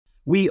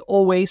We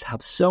always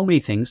have so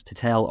many things to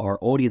tell our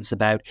audience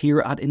about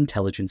here at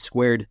Intelligence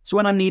Squared. So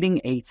when I'm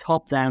needing a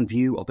top-down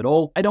view of it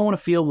all, I don't want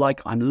to feel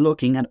like I'm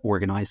looking at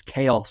organized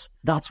chaos.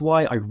 That's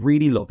why I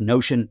really love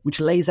Notion, which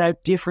lays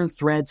out different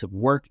threads of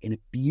work in a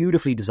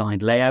beautifully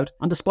designed layout.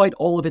 And despite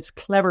all of its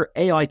clever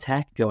AI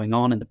tech going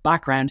on in the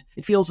background,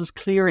 it feels as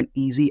clear and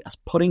easy as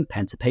putting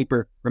pen to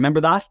paper.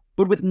 Remember that?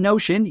 But with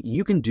Notion,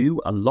 you can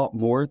do a lot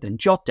more than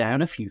jot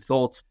down a few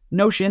thoughts.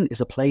 Notion is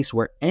a place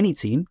where any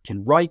team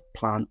can write,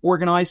 plan,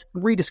 organize,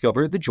 and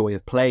rediscover the joy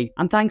of play.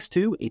 And thanks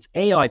to its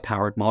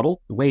AI-powered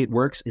model, the way it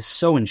works is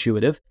so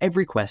intuitive,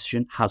 every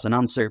question has an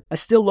answer. I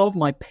still love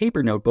my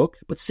paper notebook,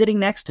 but sitting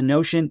next to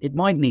Notion, it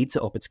might need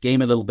to up its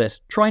game a little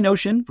bit. Try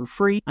Notion for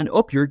free and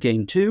up your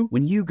game too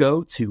when you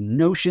go to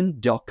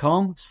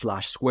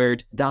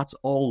notion.com/squared. That's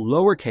all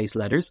lowercase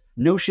letters,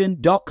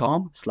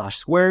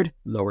 notion.com/squared,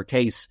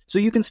 lowercase. So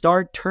you can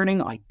start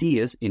turning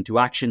ideas into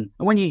action.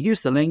 And when you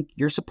use the link,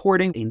 you're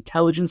supporting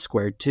Intelligence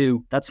Squared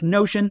too. That's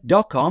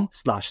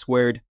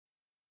notion.com/squared.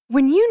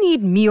 When you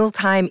need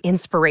mealtime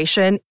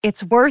inspiration,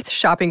 it's worth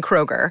shopping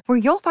Kroger, where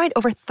you'll find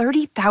over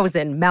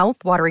 30,000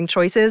 mouth-watering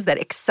choices that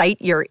excite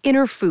your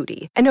inner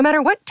foodie. And no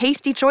matter what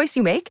tasty choice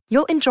you make,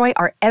 you'll enjoy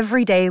our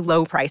everyday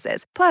low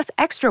prices, plus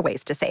extra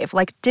ways to save,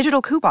 like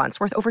digital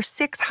coupons worth over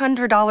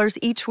 $600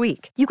 each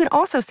week. You can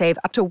also save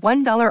up to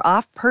 $1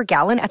 off per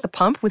gallon at the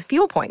pump with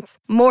fuel points.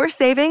 More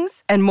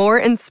savings and more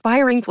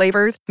inspiring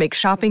flavors make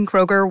shopping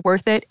Kroger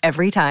worth it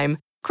every time.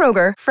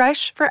 Kroger,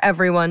 fresh for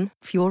everyone.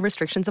 Fuel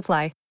restrictions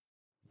apply.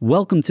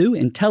 Welcome to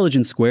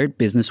Intelligence Squared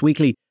Business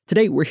Weekly.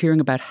 Today we're hearing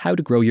about how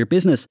to grow your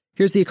business.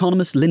 Here's the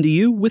economist Linda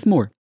Yu with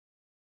more.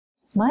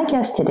 My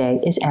guest today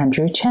is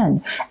Andrew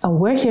Chen, and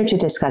we're here to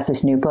discuss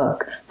his new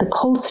book, The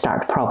Cold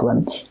Start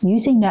Problem,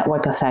 Using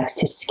Network Effects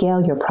to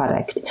Scale Your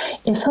Product.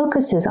 It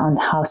focuses on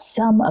how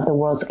some of the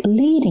world's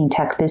leading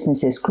tech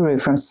businesses grew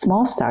from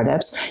small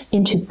startups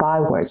into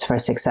bywords for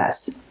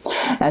success.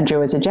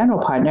 Andrew is a general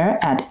partner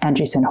at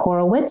Andreessen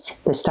Horowitz,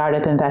 the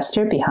startup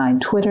investor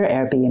behind Twitter,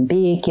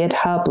 Airbnb,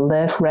 GitHub,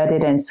 Lyft,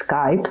 Reddit, and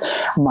Skype,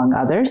 among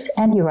others,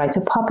 and he writes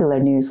a popular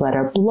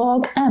newsletter,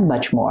 blog, and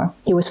much more.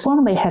 He was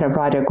formerly head of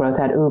rider growth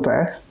at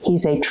Uber.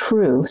 He's a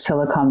true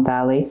Silicon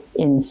Valley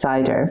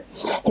insider.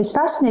 His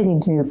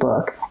fascinating new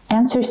book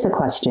answers the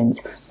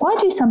questions, why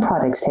do some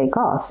products take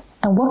off?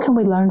 And what can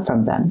we learn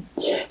from them?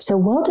 So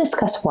we'll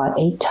discuss why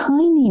a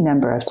tiny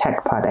number of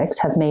tech products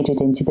have made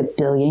it into the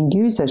billion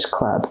users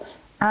club.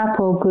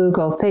 Apple,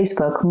 Google,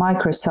 Facebook,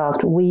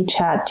 Microsoft,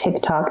 WeChat,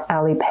 TikTok,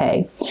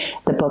 Alipay.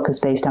 The book is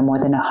based on more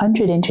than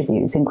 100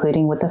 interviews,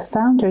 including with the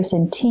founders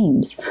and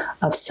teams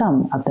of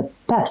some of the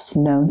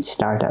best-known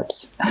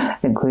startups,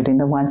 including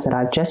the ones that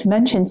I've just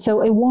mentioned.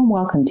 So a warm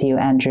welcome to you,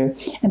 Andrew.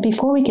 And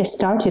before we get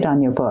started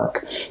on your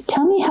book,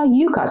 tell me how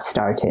you got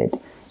started.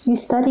 You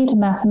studied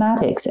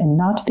mathematics and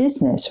not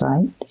business,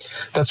 right?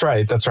 That's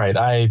right.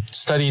 I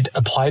studied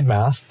applied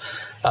math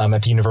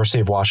at the University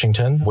of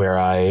Washington, where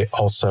I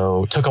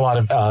also took a lot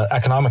of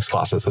economics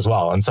classes as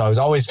well. And so I was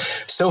always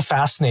so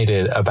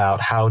fascinated about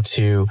how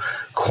to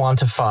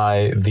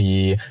quantify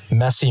the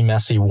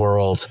messy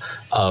world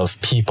of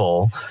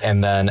people.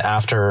 And then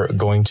after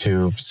going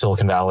to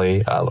Silicon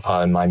Valley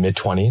in my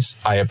mid-20s,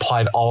 I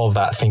applied all of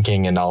that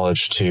thinking and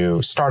knowledge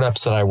to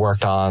startups that I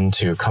worked on,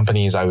 to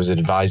companies I was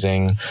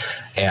advising,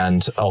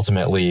 and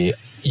ultimately,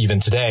 even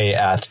today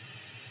at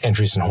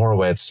Andreessen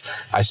Horowitz,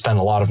 I spend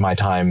a lot of my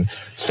time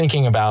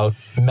thinking about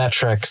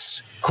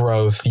metrics,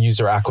 growth,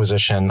 user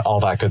acquisition,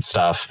 all that good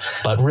stuff,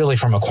 but really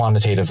from a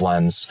quantitative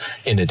lens,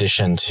 in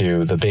addition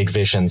to the big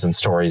visions and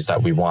stories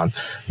that we want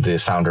the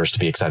founders to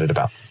be excited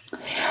about.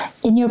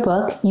 In your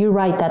book, you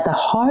write that the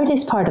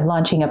hardest part of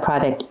launching a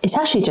product is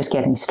actually just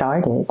getting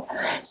started.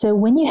 So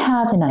when you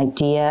have an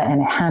idea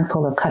and a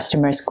handful of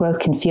customers, growth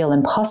can feel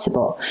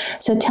impossible.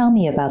 So tell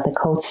me about the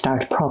cold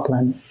start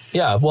problem.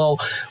 Yeah, well,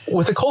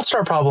 with the cold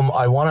start problem,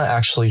 I want to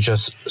actually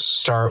just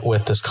start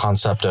with this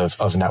concept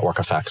of network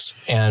effects.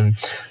 And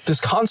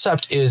this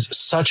concept is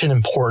such an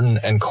important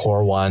and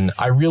core one.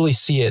 I really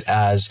see it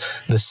as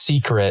the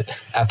secret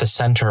at the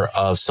center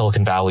of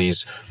Silicon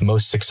Valley's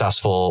most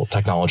successful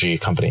technology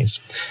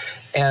companies.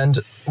 And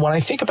when I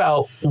think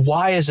about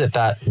why is it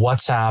that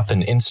WhatsApp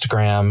and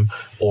Instagram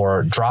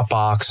or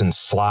Dropbox and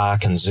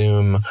Slack and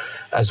Zoom,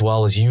 as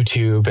well as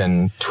YouTube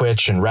and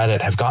Twitch and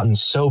Reddit have gotten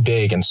so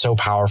big and so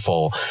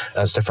powerful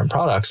as different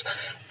products,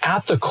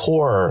 at the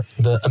core,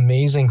 the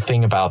amazing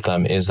thing about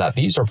them is that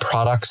these are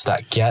products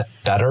that get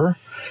better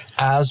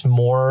as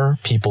more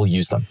people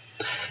use them.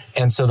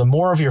 And so the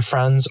more of your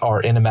friends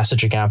are in a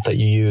messaging app that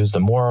you use,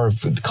 the more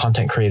of the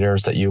content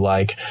creators that you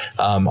like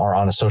are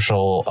on a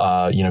social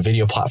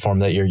video platform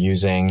that you're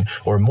using,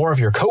 or more of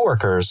your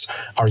coworkers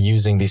are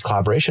using these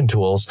collaboration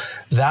tools,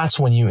 that's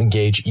when you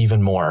engage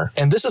even more.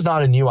 And this is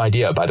not a new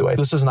idea, by the way.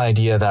 This is an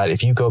idea that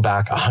if you go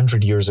back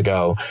 100 years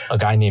ago, a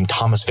guy named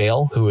Thomas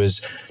Vail, who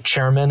is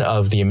chairman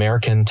of the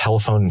American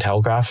Telephone and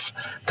Telegraph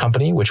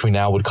Company, which we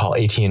now would call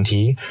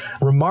AT&T,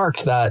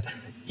 remarked that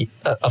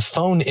a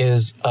phone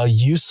is a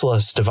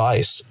useless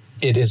device.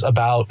 It is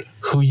about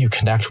who you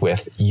connect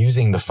with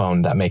using the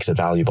phone that makes it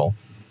valuable.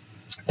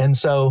 And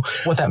so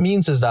what that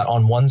means is that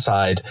on one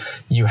side,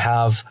 you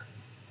have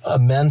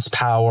immense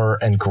power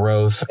and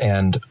growth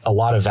and a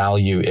lot of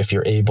value if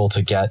you're able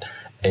to get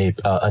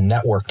a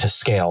network to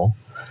scale.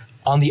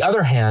 On the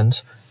other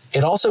hand,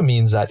 it also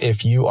means that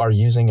if you are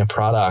using a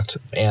product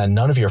and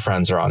none of your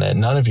friends are on it,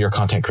 none of your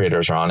content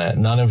creators are on it,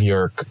 none of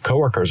your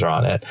coworkers are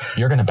on it,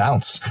 you're going to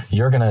bounce.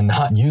 You're going to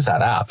not use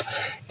that app.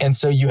 And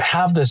so you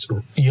have this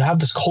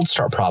cold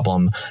start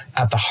problem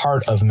at the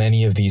heart of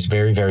many of these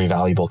very, very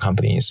valuable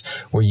companies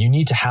where you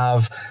need to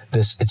have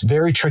this. It's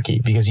very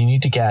tricky because you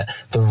need to get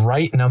the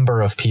right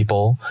number of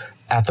people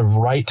at the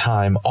right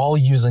time, all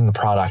using the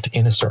product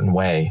in a certain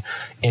way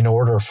in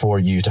order for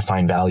you to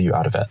find value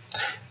out of it.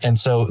 And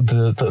so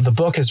the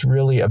book is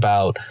really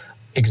about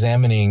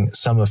examining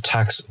some of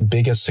tech's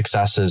biggest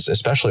successes,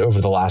 especially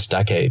over the last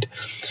decade,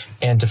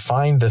 and to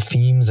find the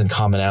themes and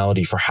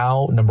commonality for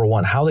how, number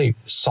one, how they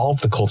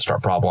solved the cold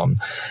start problem,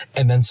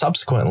 and then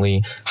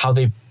subsequently how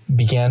they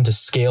began to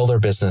scale their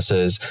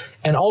businesses,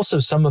 and also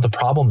some of the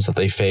problems that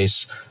they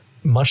face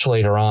much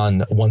later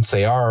on once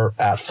they are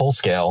at full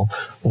scale,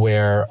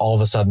 where all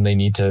of a sudden they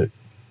need to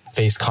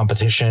face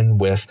competition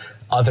with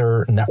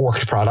other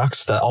networked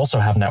products that also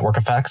have network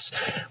effects,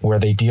 where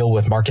they deal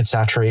with market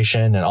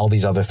saturation and all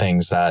these other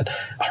things that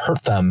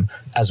hurt them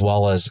as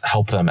well as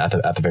help them at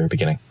the very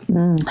beginning.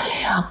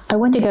 I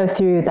want to go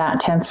through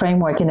that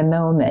framework in a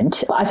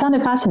moment. I found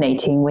it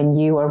fascinating when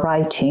you were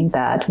writing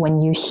that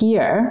when you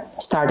hear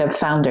startup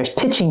founders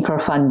pitching for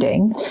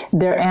funding,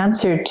 their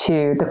answer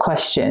to the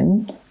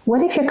question,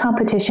 what if your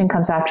competition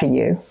comes after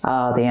you?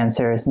 Oh, the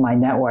answer is my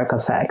network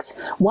effects.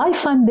 Why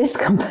fund this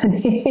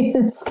company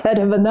instead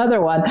of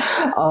another one?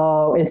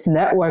 Oh, it's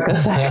network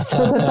effects.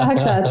 So the fact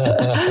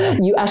that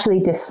you actually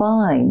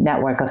define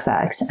network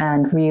effects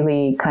and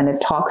really kind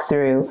of talk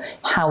through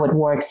how it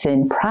works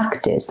in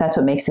practice, that's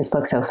what makes this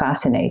book so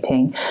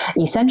fascinating.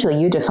 Essentially,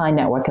 you define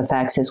network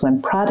effects as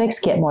when products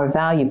get more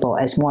valuable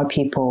as more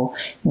people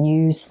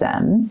use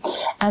them.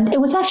 And it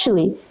was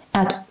actually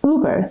at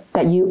Uber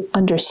that you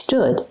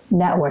understood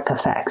network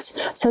effects.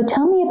 So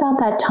tell me about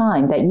that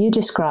time that you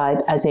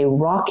describe as a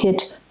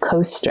rocket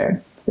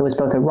coaster. It was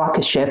both a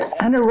rocket ship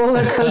and a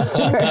roller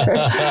coaster.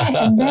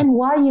 And then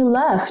why you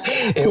left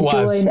to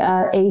join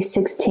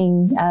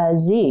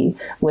A16Z,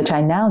 which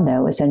I now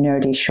know is a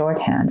nerdy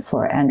shorthand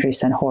for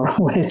Andreessen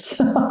Horowitz.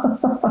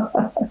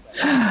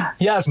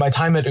 Yes, my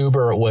time at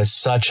Uber was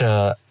such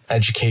a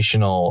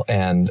educational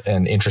and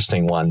an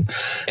interesting one.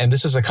 And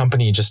this is a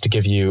company, just to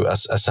give you a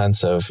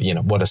sense of,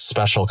 what a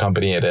special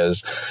company it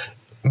is.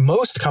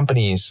 Most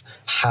companies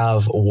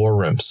have war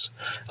rooms.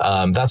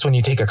 That's when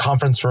you take a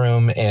conference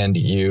room and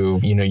you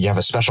have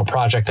a special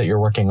project that you're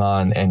working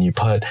on, and you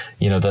put,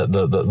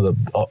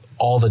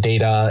 all the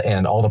data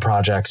and all the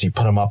projects, you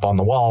put them up on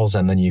the walls,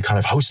 and then you kind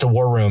of host a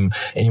war room,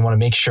 and you want to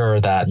make sure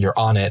that you're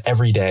on it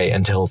every day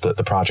until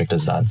the project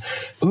is done.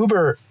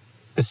 Uber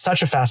is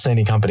such a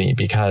fascinating company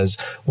because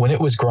when it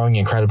was growing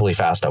incredibly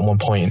fast, at one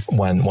point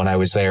when I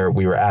was there,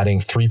 we were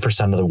adding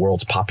 3% of the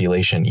world's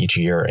population each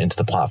year into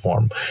the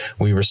platform.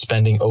 We were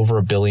spending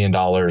over $1 billion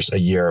a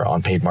year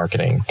on paid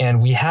marketing.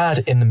 And we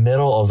had in the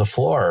middle of the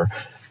floor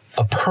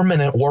a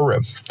permanent war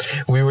room.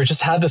 We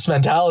just had this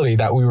mentality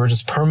that we were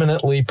just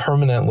permanently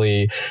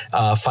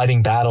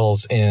fighting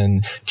battles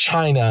in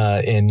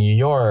China, in New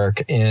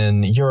York,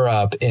 in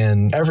Europe,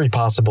 in every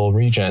possible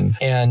region.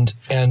 And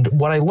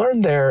what I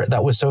learned there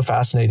that was so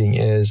fascinating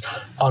is,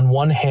 on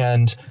one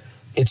hand,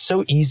 it's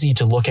so easy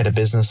to look at a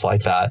business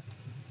like that,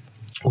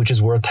 which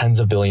is worth tens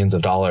of billions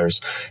of dollars,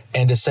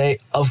 and to say,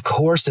 of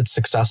course it's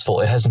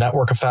successful. It has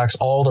network effects.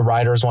 All the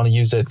riders want to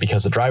use it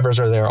because the drivers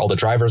are there. All the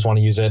drivers want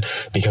to use it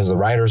because the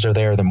riders are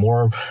there. The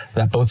more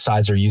that both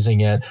sides are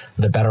using it,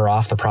 the better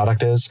off the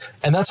product is.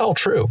 And that's all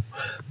true.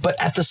 But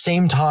at the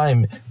same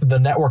time, the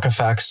network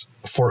effects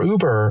for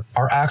Uber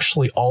are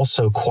actually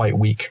also quite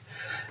weak.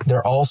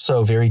 They're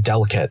also very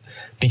delicate,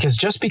 because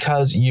just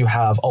because you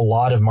have a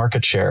lot of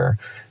market share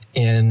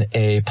in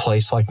a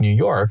place like New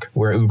York,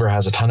 where Uber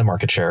has a ton of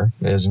market share,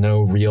 there's no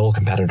real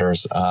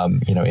competitors,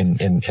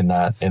 in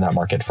that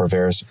market for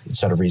various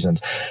set of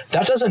reasons.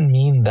 That doesn't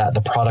mean that the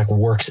product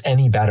works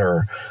any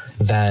better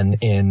than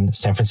in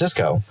San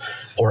Francisco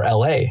or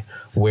LA,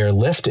 where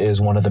Lyft is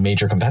one of the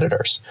major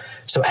competitors.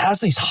 So it has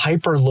these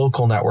hyper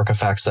local network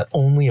effects that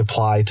only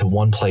apply to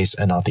one place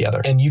and not the other.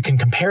 And you can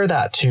compare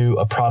that to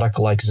a product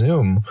like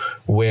Zoom,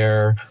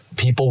 where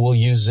people will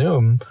use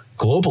Zoom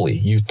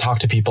globally. You talk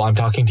to people, I'm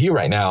talking to you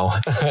right now,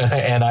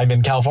 and I'm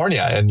in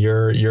California, and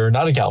you're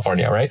not in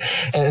California, right?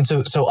 And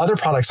so other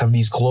products have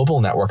these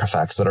global network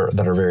effects that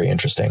are very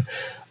interesting.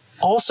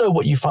 Also,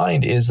 what you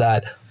find is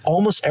that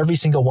almost every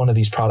single one of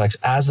these products,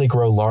 as they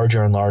grow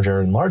larger and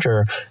larger and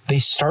larger, they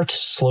start to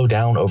slow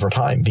down over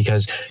time,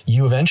 because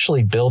you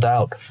eventually build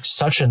out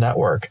such a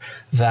network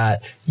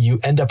that you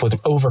end up with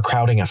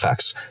overcrowding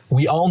effects.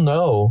 We all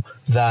know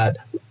that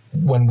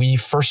when we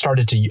first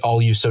started to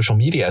all use social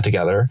media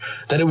together,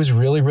 that it was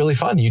really, really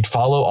fun. You'd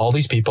follow all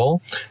these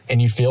people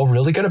and you'd feel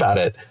really good about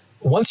it.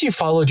 once you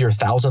followed your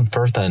 1,000th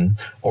person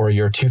or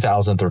your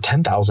 2,000th or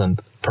 10,000th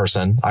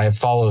person, I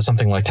follow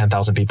something like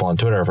 10,000 people on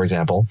Twitter, for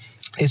example,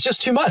 it's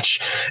just too much.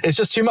 It's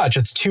just too much.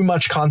 It's too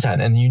much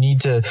content. And you need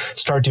to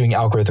start doing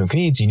algorithmic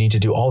needs. You need to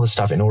do all this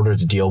stuff in order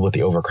to deal with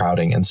the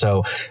overcrowding. And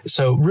so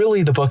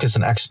really the book is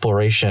an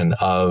exploration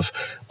of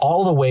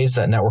all the ways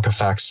that network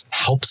effects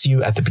helps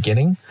you at the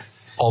beginning,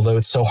 although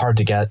it's so hard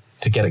to get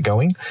it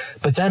going,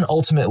 but then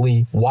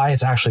ultimately why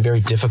it's actually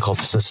very difficult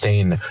to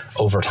sustain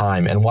over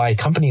time, and why a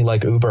company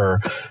like Uber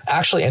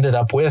actually ended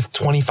up with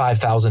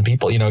 25,000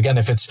 people. Again,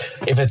 if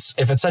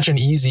it's such an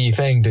easy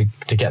thing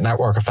to get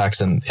network effects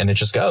and it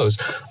just goes,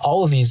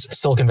 all of these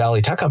Silicon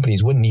Valley tech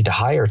companies wouldn't need to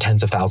hire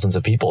tens of thousands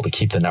of people to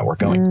keep the network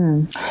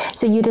going.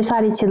 So you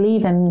decided to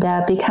leave and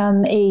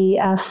become a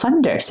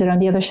funder, sit on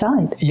the other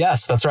side.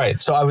 Yes, that's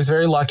right. So I was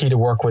very lucky to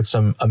work with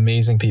some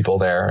amazing people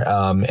there,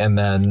 and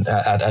then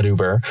at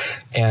Uber.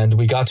 And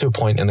we got to a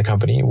point in the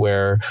company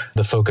where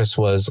the focus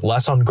was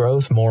less on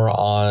growth, more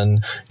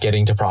on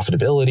getting to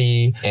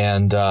profitability,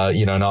 and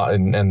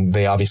and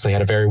they obviously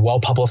had a very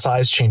well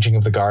publicized changing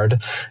of the guard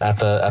at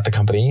the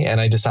company. And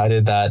I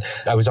decided that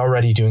I was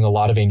already doing a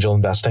lot of angel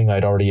investing.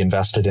 I'd already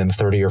invested in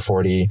 30 or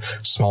 40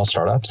 small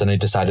startups, and I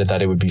decided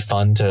that it would be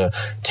fun to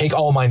take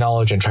all my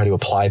knowledge and try to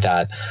apply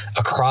that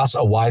across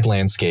a wide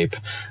landscape,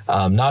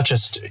 not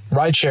just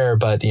rideshare,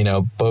 but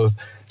both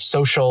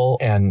social,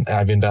 and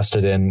I've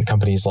invested in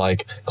companies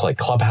like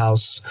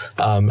Clubhouse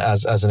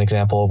as an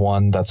example of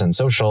one that's in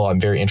social.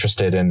 I'm very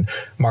interested in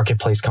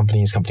marketplace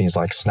companies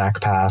like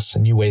SnackPass,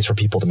 new ways for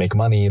people to make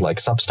money like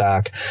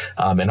Substack,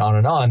 and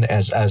on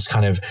as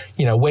kind of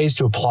ways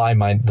to apply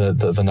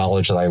the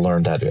knowledge that I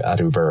learned at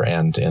Uber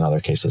and in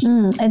other cases.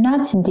 And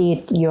that's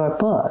indeed your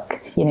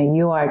book.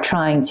 You are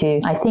trying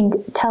to, I think,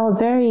 tell a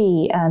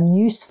very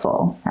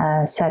useful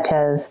set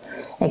of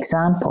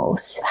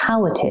examples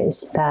how it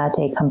is that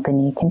a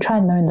company can try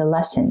and learn the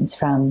lessons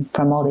from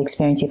all the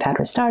experience you've had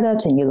with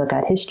startups, and you look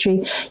at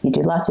history, you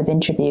do lots of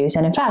interviews.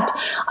 And in fact,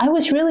 I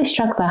was really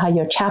struck by how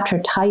your chapter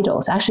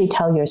titles actually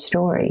tell your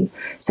story.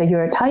 So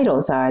your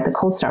titles are The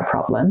Cold Start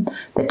Problem,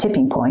 The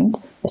Tipping Point,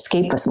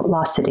 Escape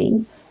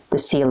Velocity, The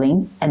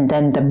Ceiling, and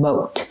then The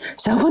Moat.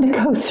 So I want to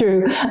go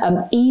through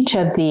each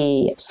of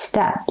the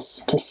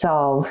steps to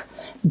solve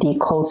the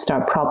cold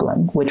start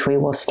problem, which we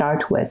will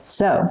start with.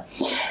 So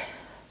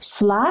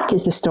Slack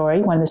is the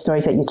story, one of the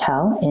stories that you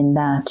tell in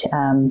that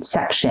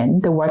section,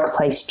 the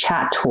workplace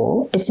chat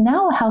tool. It's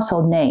now a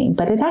household name,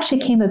 but it actually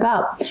came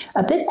about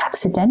a bit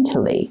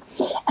accidentally.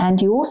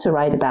 And you also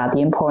write about the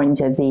importance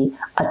of the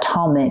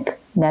atomic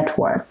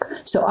network.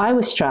 So I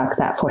was struck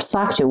that for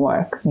Slack to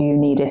work, you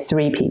needed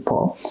 3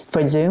 people.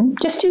 For Zoom,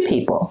 just 2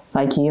 people,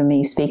 like you and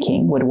me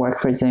speaking, would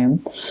work for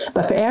Zoom.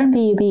 But for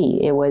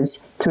Airbnb, it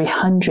was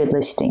 300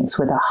 listings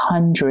with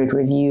 100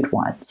 reviewed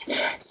ones.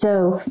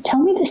 So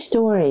tell me the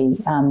story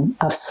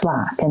of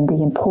Slack and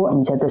the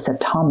importance of this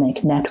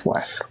atomic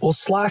network. Well,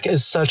 Slack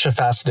is such a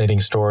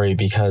fascinating story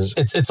because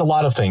it's a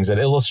lot of things. It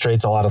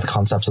illustrates a lot of the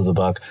concepts of the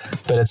book,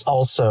 but it's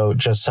also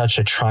just such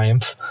a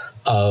triumph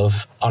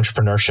of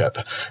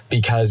entrepreneurship,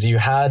 because you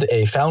had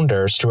a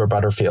founder, Stuart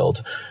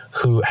Butterfield,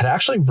 who had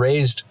actually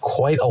raised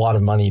quite a lot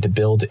of money to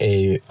build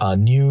a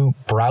new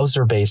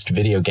browser-based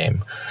video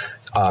game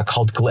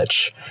called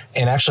Glitch.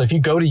 And actually, if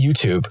you go to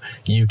YouTube,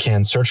 you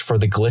can search for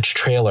the Glitch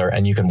trailer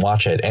and you can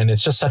watch it. And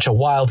it's just such a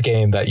wild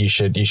game that you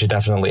should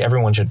definitely,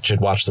 everyone should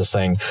watch this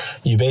thing.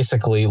 You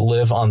basically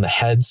live on the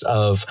heads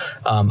of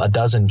a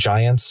dozen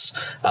giants,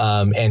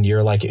 and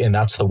and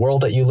that's the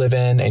world that you live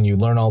in, and you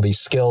learn all these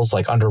skills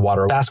like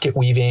underwater basket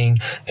weaving,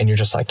 and you're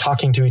just like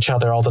talking to each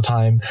other all the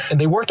time.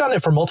 And they worked on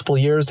it for multiple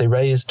years. They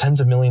raised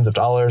tens of millions of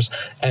dollars,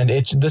 and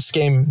this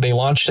game, they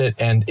launched it,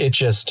 and it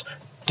just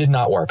did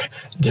not work.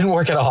 Didn't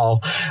work at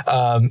all.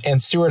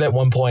 And Stuart at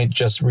one point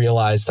just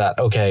realized that,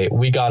 okay,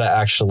 we got to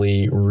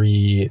actually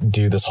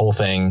redo this whole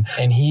thing.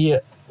 And he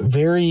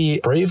very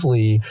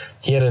bravely,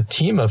 he had a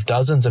team of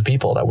dozens of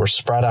people that were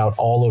spread out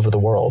all over the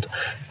world.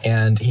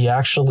 And he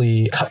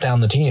actually cut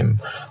down the team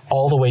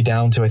all the way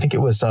down to, I think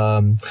it was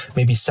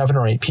maybe 7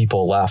 or 8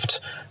 people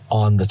left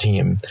on the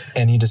team.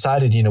 And he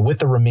decided, with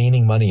the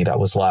remaining money that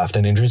was left,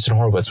 and Andreessen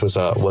Horowitz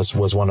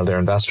was one of their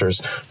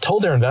investors,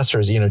 told their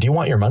investors, do you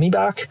want your money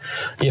back?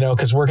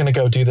 Because we're going to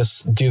go do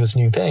this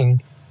new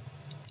thing.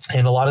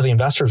 And a lot of the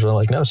investors were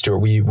like, no, Stuart,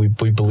 we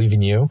believe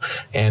in you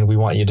and we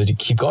want you to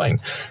keep going.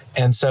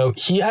 And so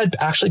he had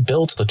actually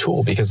built the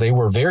tool because they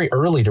were very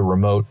early to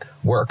remote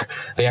work.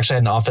 They actually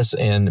had an office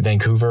in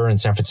Vancouver and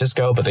San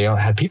Francisco, but they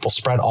had people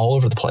spread all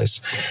over the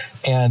place.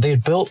 And they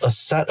had built a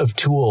set of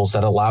tools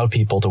that allowed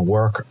people to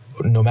work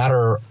no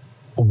matter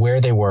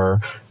where they were,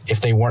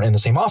 if they weren't in the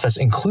same office,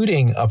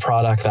 including a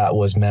product that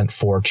was meant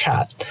for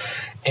chat.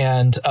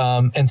 And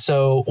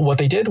so what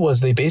they did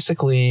was they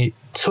basically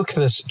took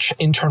this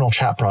internal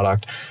chat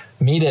product,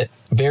 made it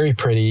very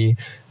pretty.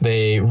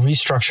 They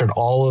restructured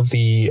all of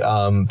the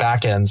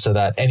backends so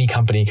that any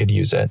company could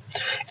use it.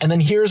 And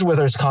then here's where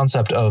this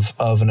concept of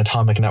an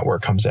atomic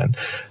network comes in.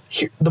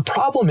 The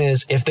problem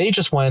is if they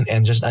just went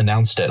and just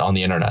announced it on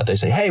the internet, they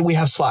say, hey, we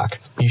have Slack.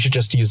 You should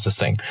just use this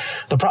thing.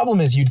 The problem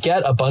is you'd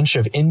get a bunch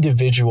of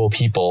individual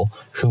people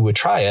who would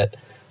try it,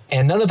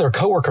 and none of their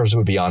coworkers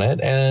would be on it.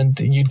 And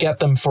you'd get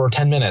them for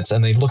 10 minutes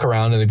and they'd look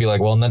around and they'd be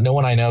like, well, no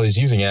one I know is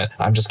using it.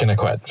 I'm just going to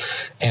quit.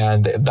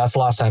 And that's the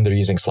last time they're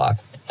using Slack.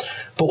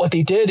 But what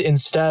they did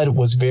instead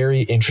was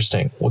very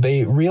interesting. Well,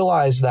 they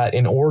realized that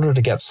in order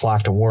to get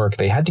Slack to work,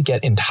 they had to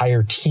get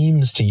entire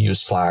teams to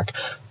use Slack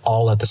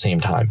all at the same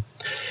time.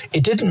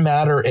 It didn't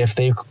matter if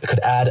they could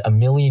add 1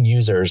 million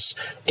users,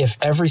 if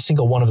every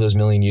single one of those 1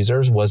 million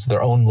users was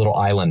their own little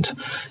island,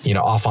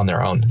 off on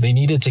their own. They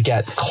needed to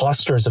get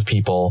clusters of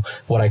people,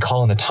 what I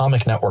call an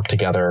atomic network,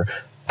 together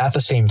at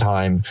the same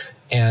time.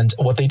 And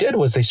what they did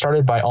was they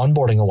started by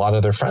onboarding a lot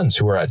of their friends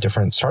who were at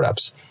different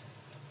startups.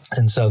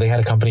 And so they had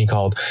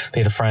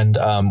a friend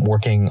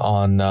working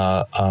on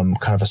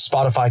kind of a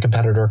Spotify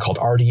competitor called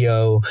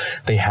RDO.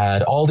 They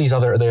had all these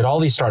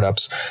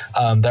startups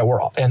that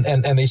were,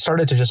 and they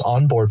started to just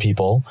onboard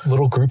people,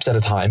 little groups at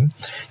a time.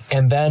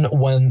 And then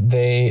when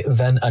they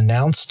then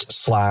announced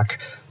Slack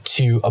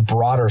to a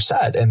broader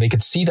set and they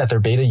could see that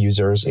their beta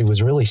users, it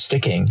was really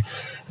sticking,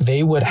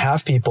 they would try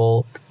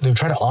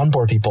to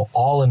onboard people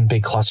all in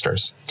big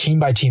clusters, team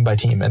by team by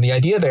team. And the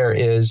idea there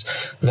is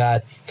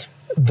that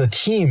the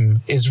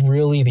team is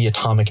really the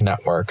atomic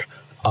network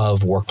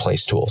of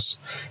workplace tools.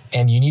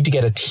 And you need to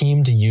get a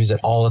team to use it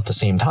all at the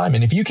same time.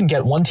 And if you can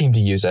get one team to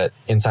use it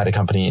inside a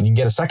company, and you can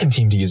get a second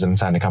team to use it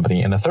inside a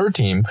company, and a third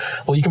team,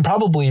 well, you can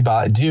probably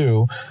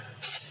do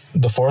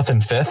the 4th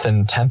and 5th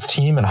and 10th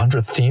team and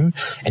 100th team.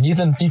 And you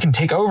can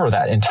take over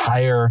that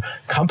entire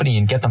company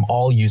and get them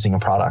all using a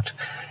product.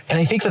 And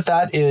I think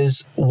that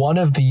is one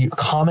of the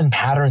common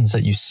patterns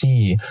that you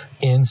see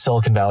in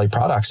Silicon Valley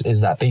products,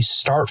 is that they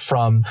start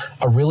from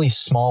a really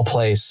small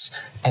place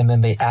and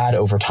then they add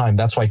over time.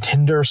 That's why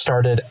Tinder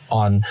started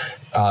on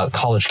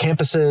college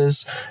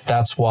campuses.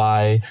 That's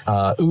why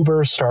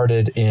Uber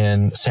started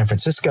in San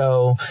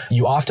Francisco.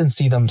 You often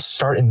see them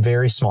start in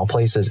very small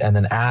places and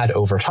then add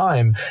over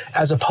time,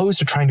 as opposed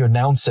to trying to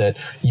announce it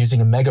using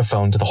a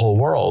megaphone to the whole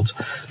world.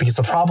 Because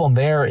the problem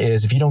there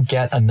is if you don't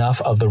get enough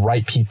of the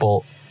right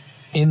people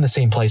in the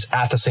same place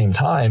at the same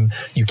time,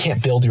 you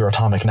can't build your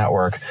atomic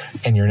network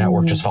and your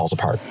network just falls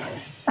apart.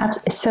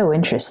 It's so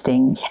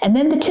interesting. And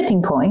then the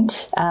tipping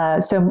point.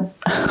 So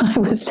I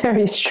was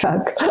very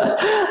struck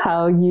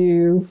how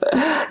you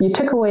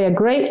took away a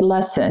great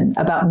lesson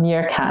about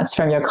meerkats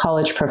from your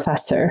college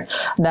professor.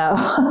 Now,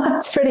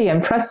 that's pretty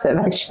impressive,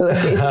 actually.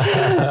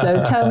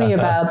 So tell me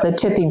about the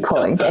tipping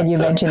point. And you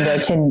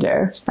mentioned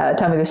Tinder.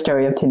 Tell me the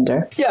story of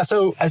Tinder. Yeah.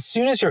 So as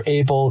soon as you're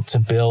able to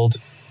build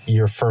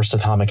your first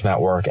atomic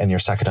network and your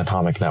second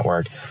atomic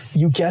network,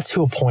 you get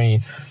to a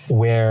point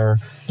where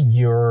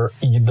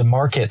the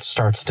market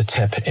starts to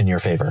tip in your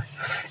favor.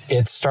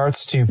 It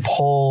starts to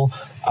pull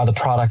the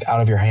product out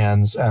of your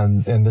hands,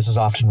 and this is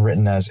often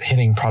written as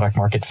hitting product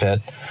market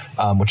fit,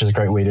 which is a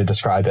great way to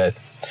describe it.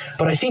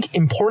 But I think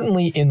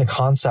importantly in the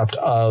concept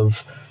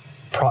of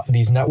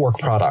these network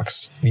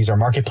products, these are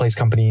marketplace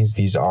companies,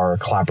 these are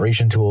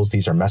collaboration tools,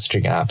 these are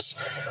messaging apps.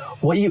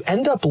 What you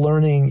end up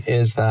learning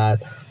is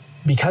that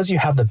because you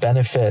have the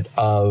benefit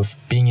of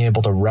being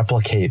able to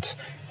replicate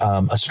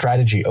a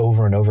strategy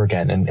over and over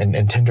again,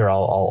 and Tinder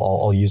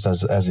I'll use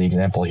as the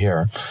example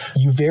here,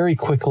 you very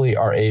quickly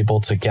are able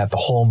to get the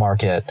whole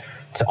market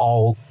to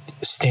all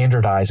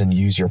standardize and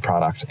use your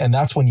product. And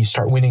that's when you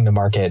start winning the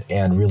market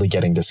and really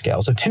getting to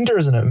scale. So Tinder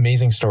is an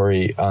amazing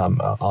story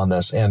on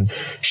this. And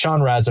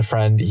Sean Rad's a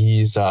friend.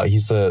 He's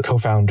the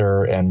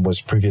co-founder and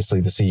was previously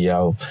the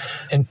CEO.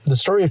 And the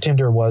story of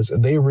Tinder was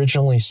they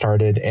originally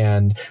started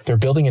and they're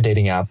building a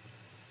dating app.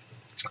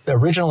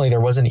 Originally,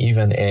 there wasn't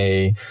even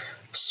a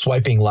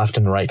swiping left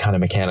and right kind of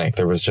mechanic.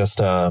 There was just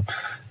a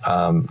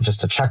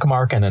check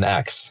mark and an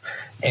X.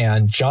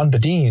 And John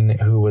Badeen,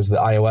 who was the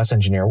iOS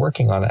engineer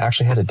working on it,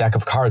 actually had a deck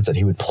of cards that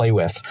he would play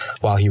with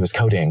while he was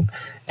coding.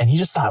 And he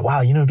just thought,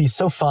 wow, it'd be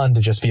so fun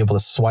to just be able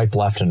to swipe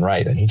left and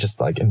right. And he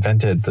just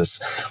invented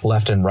this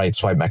left and right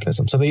swipe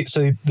mechanism. So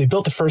they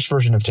built the first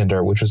version of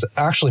Tinder, which was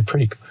actually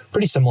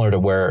pretty similar to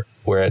where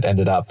it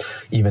ended up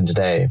even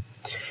today.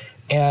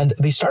 And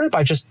they started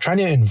by just trying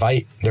to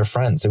invite their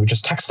friends. They would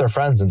just text their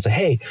friends and say,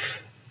 hey,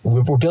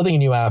 we're building a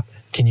new app.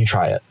 Can you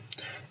try it?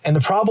 And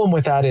the problem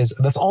with that is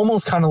that's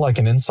almost kind of like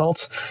an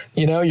insult.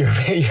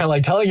 You're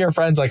like telling your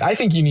friends, like, I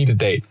think you need a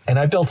date. And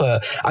I built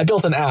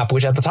an app,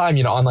 which at the time,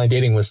 online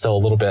dating was still a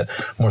little bit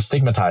more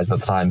stigmatized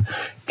at the time.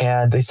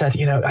 And they said,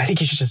 I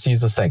think you should just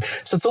use this thing.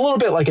 So it's a little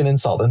bit like an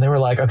insult. And they were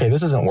like, okay,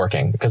 this isn't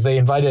working, because they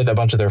invited a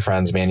bunch of their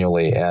friends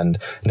manually and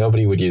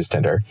nobody would use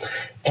Tinder.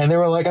 And they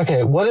were like,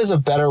 okay, what is a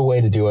better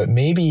way to do it?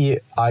 Maybe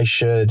I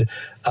should,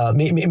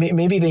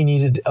 maybe they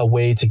needed a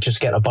way to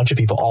just get a bunch of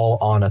people all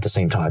on at the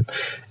same time.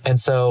 And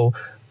so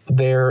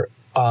their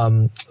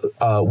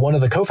one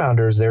of the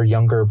co-founders, their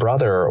younger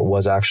brother,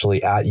 was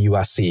actually at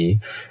USC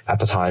at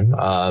the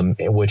time,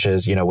 which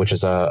is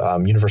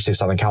a University of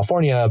Southern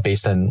California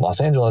based in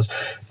Los Angeles,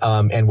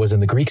 and was in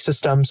the Greek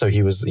system. So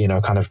he was,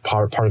 kind of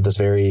part of this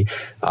very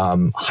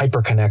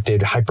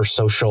hyper-connected,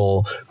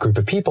 hyper-social group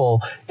of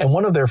people. And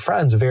one of their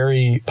friends,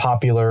 very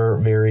popular,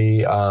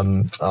 very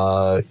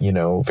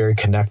very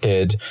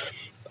connected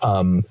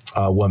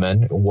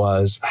woman,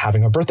 was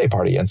having a birthday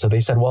party. And so they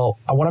said, well,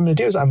 what I'm going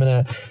to do is I'm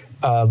going to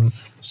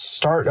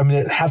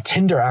have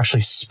Tinder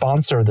actually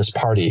sponsor this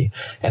party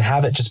and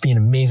have it just be an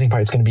amazing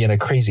party. It's going to be in a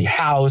crazy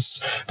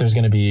house. There's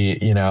going to be,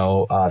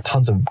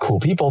 tons of cool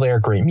people there,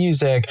 great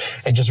music,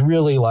 and just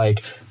really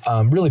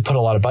really put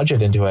a lot of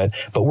budget into it.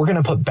 But we're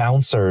going to put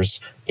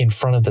bouncers in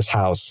front of this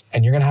house,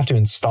 and you're going to have to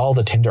install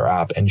the Tinder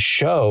app and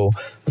show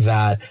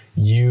that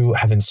you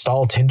have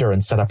installed Tinder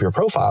and set up your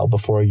profile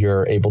before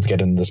you're able to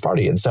get into this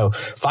party. And so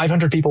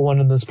 500 people went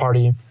into this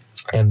party,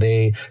 and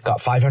they got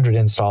 500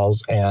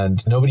 installs,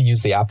 and nobody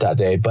used the app that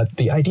day. But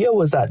the idea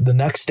was that the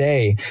next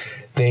day,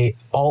 they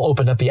all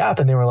opened up the app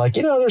and they were like,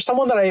 there's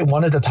someone that I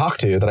wanted to talk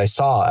to that I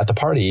saw at the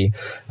party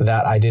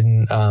that I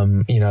didn't,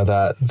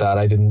 that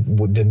I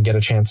didn't get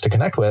a chance to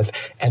connect with.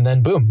 And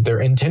then boom,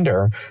 they're in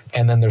Tinder,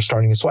 and then they're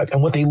starting to swipe.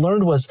 And what they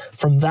learned was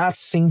from that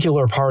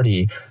singular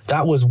party,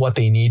 that was what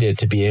they needed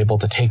to be able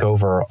to take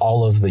over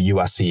all of the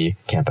USC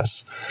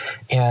campus.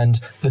 And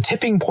the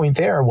tipping point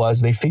there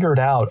was they figured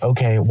out,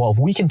 okay, well, if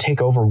we can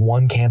take over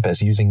one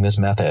campus using this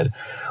method,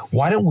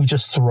 why don't we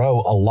just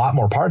throw a lot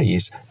more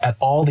parties at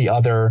all the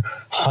other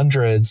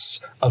hundreds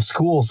of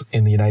schools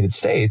in the United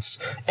States?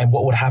 And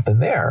what would happen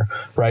there,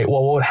 right?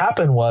 Well, what would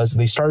happen was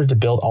they started to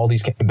build all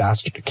these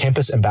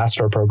campus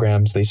ambassador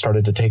programs. They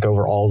started to take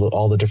over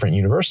all the different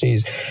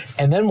universities.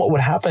 And then what would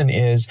happen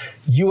is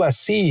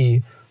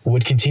USC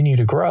would continue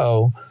to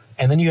grow.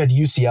 And then you had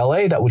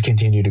UCLA that would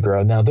continue to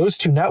grow. Now, those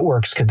two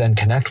networks could then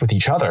connect with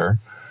each other,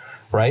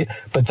 right?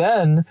 But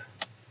then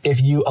if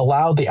you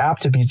allowed the app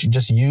to be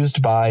just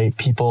used by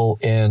people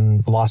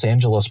in Los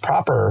Angeles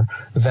proper,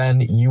 then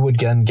you would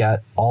again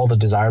get all the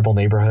desirable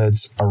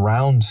neighborhoods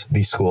around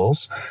these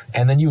schools.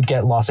 And then you would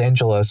get Los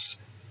Angeles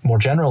more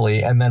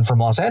generally. And then from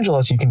Los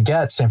Angeles, you can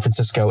get San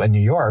Francisco and New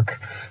York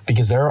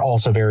because they're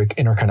also very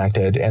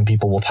interconnected and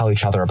people will tell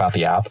each other about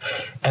the app.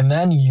 And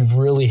then you've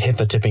really hit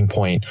the tipping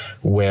point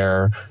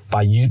where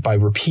by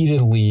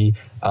repeatedly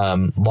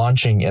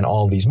launching in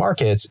all of these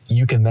markets,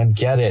 you can then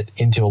get it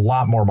into a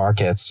lot more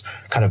markets,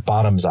 kind of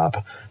bottoms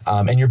up.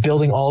 And you're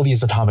building all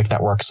these atomic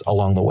networks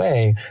along the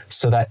way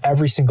so that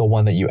every single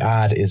one that you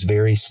add is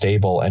very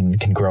stable and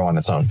can grow on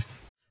its own.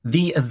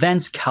 The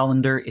events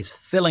calendar is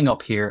filling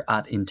up here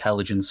at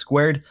Intelligence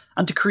Squared,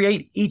 and to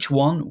create each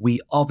one, we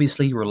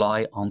obviously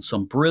rely on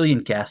some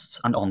brilliant guests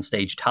and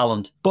onstage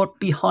talent. But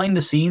behind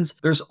the scenes,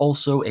 there's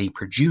also a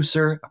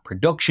producer, a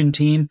production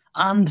team,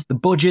 and the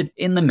budget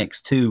in the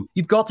mix too.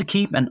 You've got to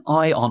keep an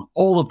eye on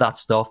all of that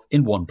stuff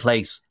in one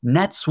place.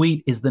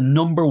 NetSuite is the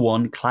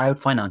 #1 cloud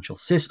financial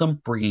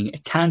system, bringing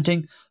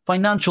accounting,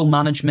 financial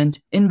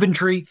management,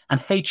 inventory,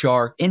 and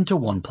HR into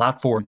one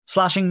platform,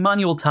 slashing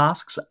manual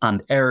tasks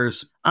and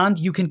errors. And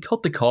you can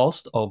cut the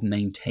cost of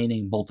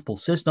maintaining multiple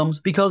systems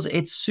because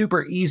it's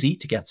super easy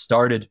to get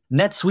started.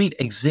 NetSuite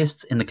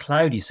exists in the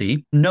cloud, you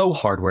see, no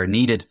hardware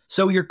needed,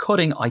 so you're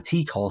cutting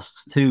IT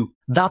costs too.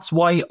 That's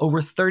why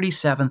over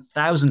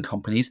 37,000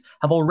 companies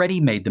have already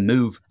made the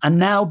move. And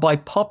now, by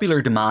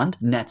popular demand,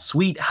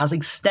 NetSuite has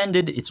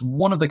extended its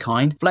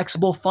one-of-a-kind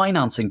flexible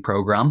financing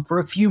program for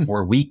a few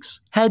more weeks.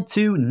 Head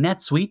to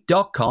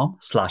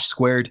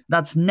netsuite.com/squared.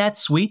 That's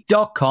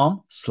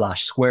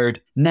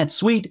netsuite.com/squared.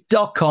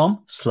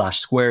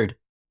 netsuite.com/squared.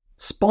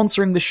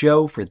 Sponsoring the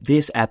show for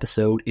this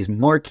episode is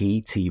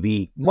Marquee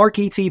TV.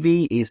 Marquee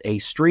TV is a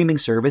streaming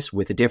service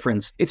with a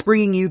difference. It's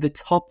bringing you the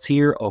top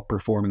tier of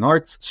performing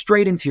arts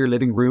straight into your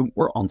living room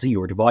or onto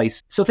your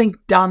device. So think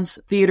dance,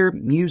 theatre,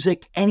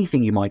 music,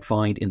 anything you might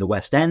find in the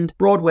West End,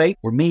 Broadway,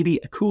 or maybe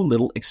a cool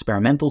little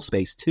experimental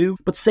space too,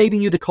 but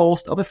saving you the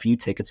cost of a few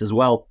tickets as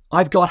well.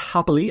 I've got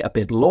happily a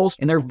bit lost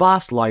in their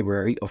vast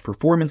library of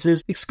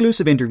performances,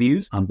 exclusive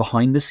interviews, and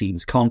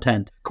behind-the-scenes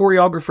content.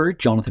 Choreographer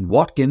Jonathan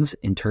Watkins'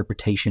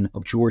 interpretation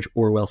of George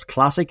Orwell's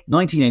classic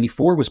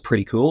 1984 was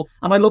pretty cool,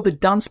 and I love the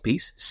dance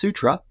piece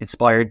Sutra,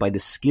 inspired by the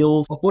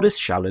skills of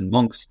Buddhist Shaolin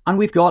monks. And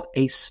we've got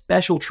a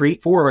special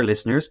treat for our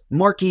listeners.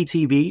 Marquee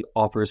TV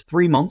offers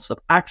 3 months of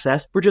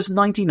access for just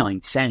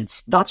 99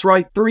 cents. That's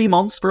right, 3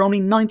 months for only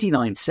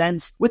 99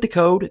 cents. With the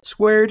code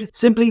SQUARED,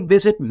 simply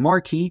visit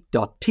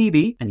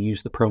marquee.tv and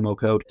use the promo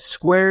code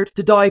SQUARED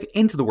to dive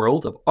into the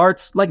world of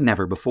arts like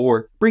never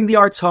before. Bring the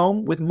arts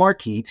home with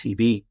Marquee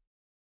TV.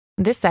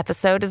 This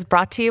episode is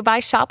brought to you by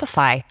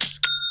Shopify.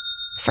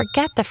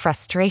 Forget the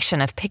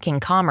frustration of picking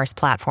commerce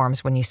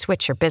platforms when you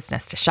switch your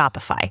business to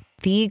Shopify,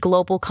 the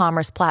global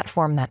commerce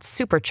platform that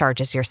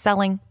supercharges your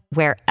selling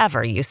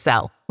wherever you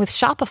sell. With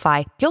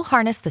Shopify, you'll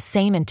harness the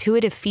same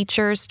intuitive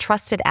features,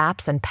 trusted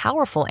apps, and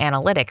powerful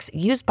analytics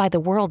used by the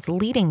world's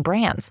leading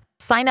brands.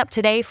 Sign up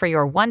today for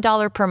your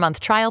 $1 per month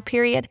trial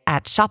period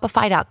at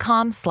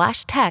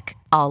shopify.com/tech,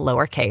 all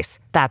lowercase.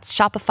 That's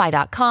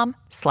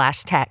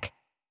shopify.com/tech.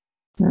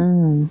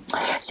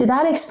 So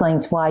that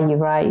explains why you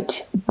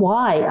write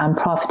why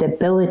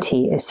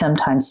unprofitability is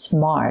sometimes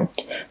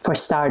smart for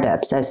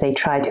startups as they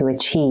try to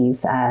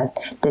achieve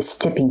this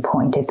tipping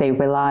point if they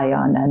rely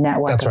on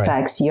network That's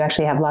effects. Right. You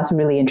actually have lots of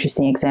really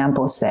interesting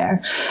examples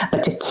there.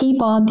 But to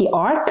keep on the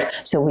arc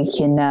so we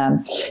can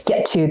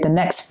get to the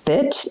next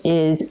bit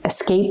is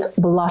escape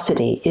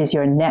velocity is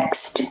your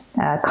next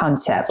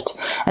concept.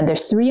 And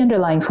there's three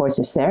underlying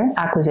forces there: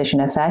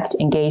 acquisition effect,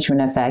 engagement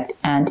effect,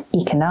 and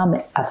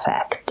economic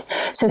effect.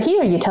 So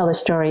here you tell the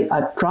story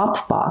of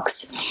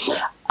Dropbox.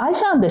 I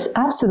found this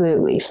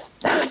absolutely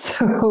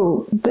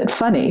so bit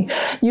funny.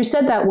 You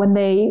said that when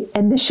they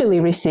initially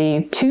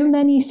received too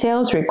many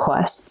sales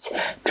requests,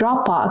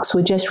 Dropbox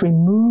would just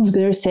remove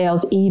their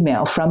sales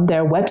email from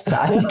their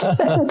website.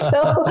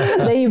 So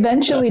they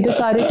eventually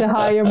decided to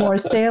hire more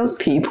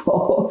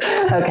salespeople.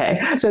 Okay,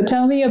 so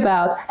tell me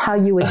about how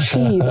you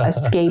achieve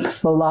escape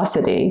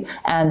velocity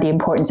and the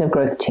importance of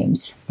growth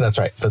teams. That's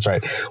right.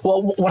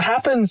 Well, what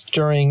happens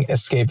during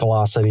escape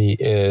velocity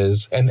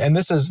is, and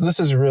this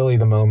is really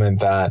the moment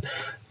that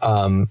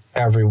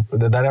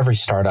every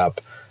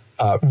startup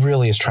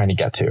really is trying to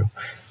get to,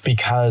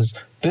 because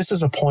this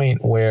is a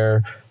point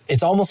where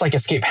it's almost like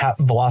escape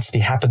velocity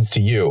happens to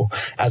you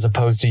as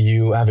opposed to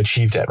you have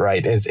achieved it,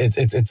 right?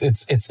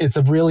 It's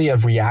really a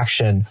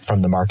reaction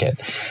from the market.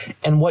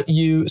 And what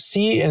you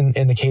see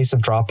in the case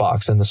of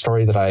Dropbox and the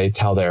story that I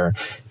tell there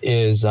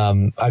is,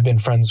 I've been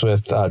friends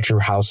with Drew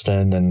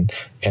Houston and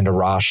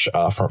Arash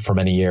for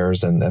many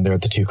years, and they're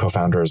the two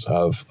co-founders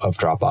of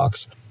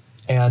Dropbox.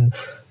 And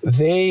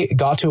they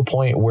got to a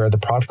point where the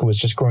product was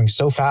just growing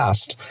so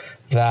fast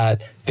that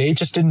they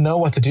just didn't know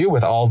what to do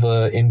with all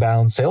the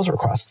inbound sales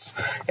requests.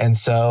 And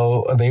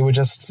so they would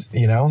just,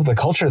 the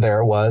culture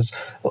there was,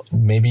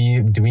 maybe,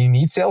 do we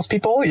need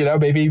salespeople?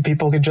 Maybe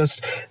people could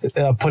just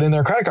put in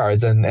their credit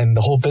cards and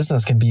the whole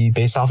business can be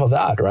based off of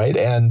that, right?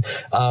 And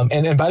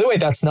by the way,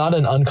 that's not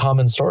an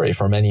uncommon story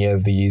for many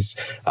of these,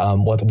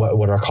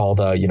 what are called,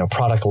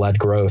 product-led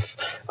growth,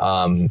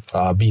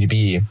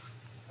 B2B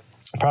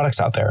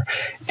products out there.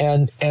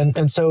 And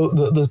so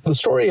the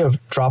story of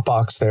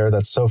Dropbox there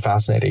that's so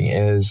fascinating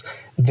is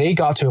they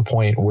got to a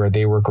point where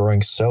they were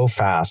growing so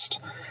fast,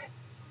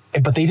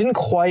 but they didn't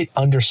quite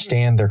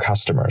understand their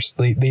customers.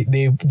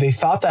 They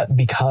thought that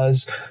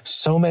because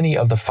so many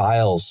of the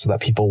files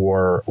that people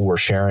were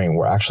sharing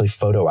were actually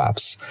photo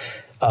apps,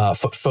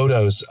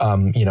 photos,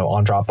 on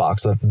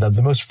Dropbox.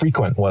 The most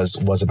frequent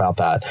was about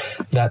that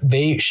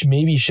they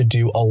maybe should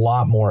do a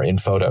lot more in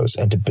photos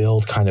and to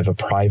build kind of a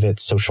private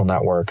social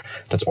network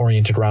that's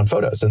oriented around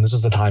photos. And this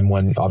was a time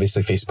when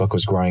obviously Facebook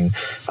was growing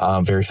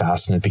very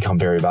fast and it become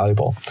very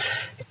valuable.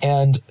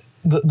 And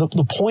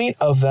the point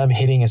of them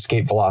hitting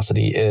escape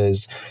velocity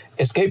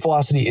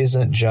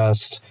isn't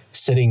just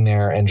sitting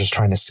there and just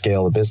trying to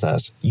scale a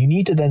business. You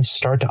need to then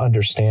start to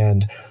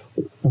understand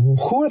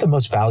who are the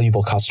most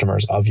valuable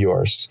customers of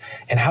yours,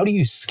 and how do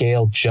you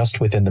scale just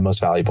within the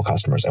most valuable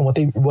customers? And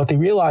what they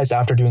realized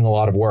after doing a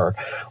lot of work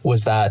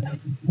was that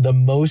the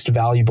most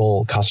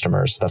valuable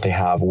customers that they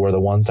have were the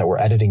ones that were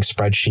editing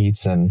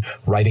spreadsheets and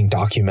writing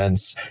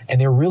documents,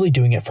 and they were really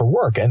doing it for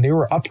work, and they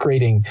were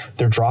upgrading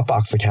their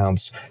Dropbox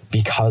accounts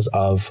because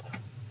of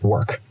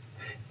work.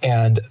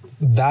 And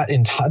that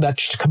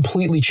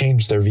completely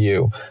changed their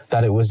view,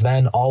 that it was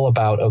then all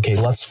about, okay,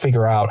 let's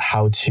figure out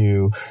how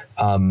to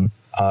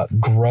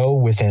grow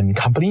within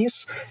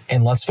companies,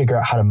 and let's figure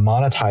out how to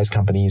monetize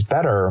companies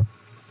better.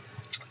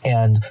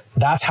 And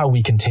that's how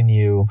we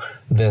continue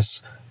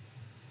this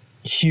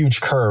huge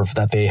curve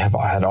that they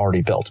had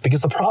already built.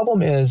 Because the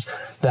problem is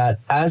that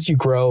as you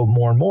grow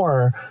more and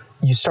more,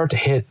 you start to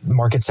hit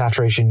market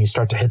saturation, you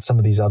start to hit some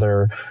of these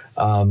other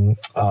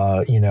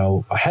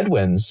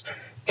headwinds.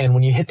 And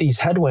when you hit these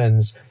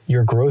headwinds,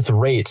 your growth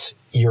rate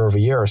year over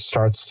year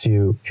starts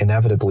to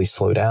inevitably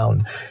slow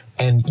down.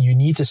 And you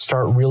need to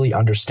start really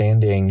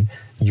understanding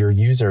your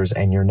users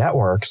and your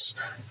networks,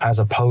 as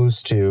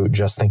opposed to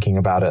just thinking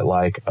about it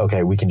like,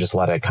 okay, we can just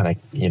let it kind of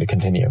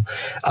continue.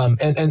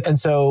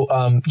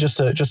 So just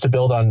to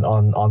build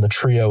on the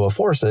trio of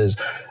forces,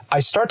 I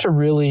start to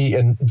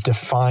really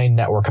define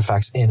network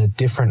effects in a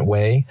different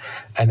way,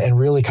 and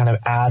really kind of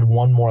add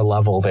one more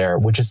level there,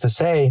 which is to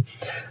say,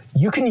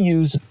 you can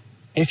use,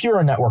 if you're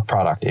a network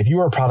product, if you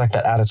are a product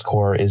that at its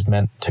core is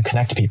meant to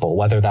connect people,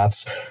 whether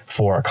that's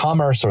for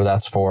commerce or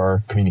that's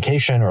for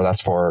communication or that's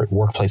for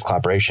workplace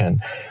collaboration,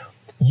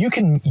 you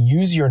can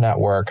use your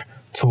network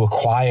to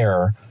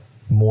acquire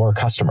more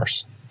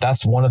customers.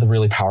 That's one of the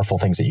really powerful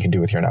things that you can do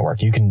with your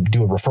network. You can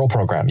do a referral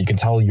program. You can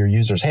tell your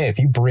users, hey, if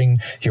you bring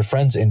your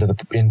friends into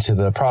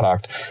the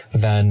product,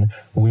 then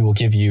we will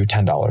give you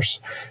 $10.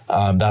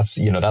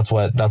 That's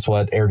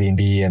what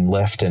Airbnb and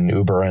Lyft and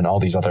Uber and all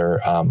these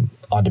other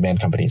on-demand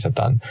companies have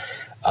done.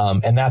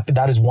 And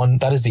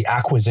that is the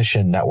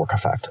acquisition network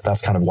effect.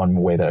 That's kind of one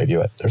way that I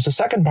view it. There's a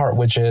second part,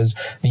 which is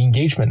the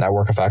engagement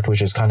network effect,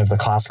 which is kind of the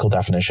classical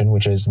definition,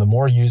 which is the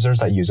more users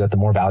that use it, the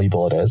more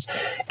valuable it is.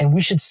 And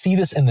we should see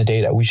this in the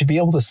data. We should be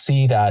able to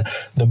see that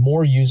the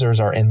more users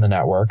are in the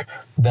network,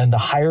 then the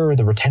higher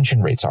the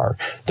retention rates are,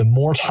 the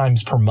more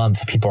times per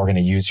month people are going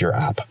to use your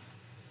app.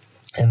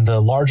 And the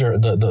larger,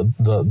 the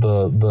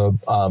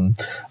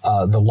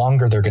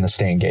longer they're going to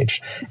stay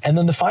engaged. And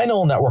then the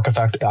final network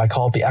effect, I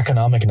call it the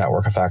economic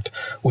network effect,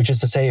 which is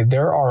to say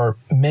there are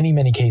many,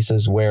 many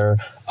cases where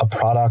a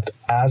product,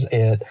 as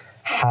it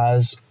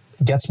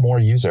gets more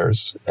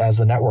users, as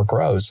the network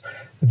grows,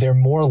 they're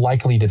more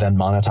likely to then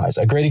monetize.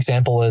 A great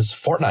example is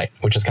Fortnite,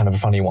 which is kind of a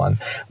funny one,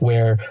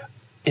 where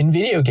in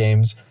video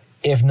games,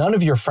 if none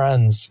of your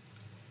friends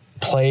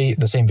play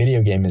the same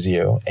video game as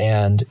you,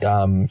 and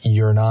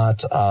you're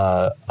not,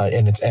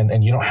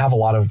 and you don't have a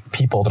lot of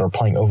people that are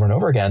playing over and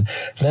over again,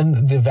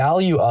 then the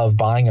value of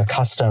buying a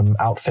custom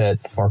outfit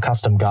or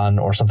custom gun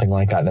or something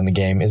like that in the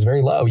game is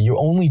very low. You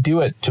only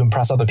do it to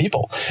impress other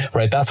people,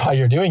 right? That's why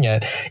you're doing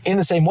it. In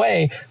the same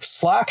way,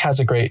 Slack has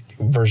a great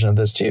version of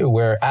this too,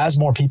 where as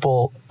more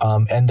people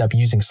end up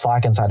using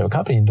Slack inside of a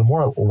company, the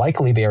more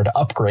likely they are to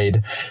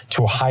upgrade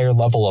to a higher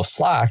level of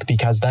Slack,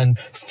 because then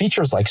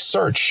features like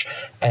search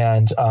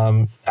and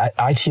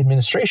IT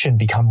administration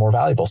become more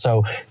valuable.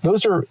 So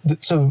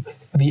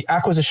the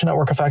acquisition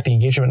network effect, the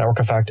engagement network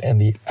effect, and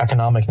the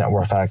economic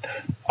network effect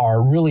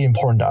are really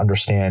important to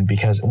understand,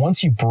 because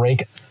once you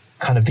break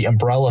kind of the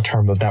umbrella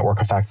term of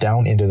network effect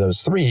down into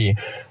those three,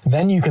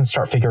 then you can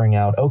start figuring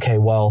out, okay,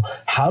 well,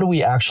 how do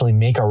we actually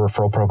make our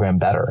referral program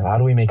better? How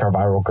do we make our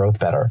viral growth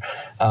better?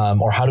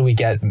 Or how do we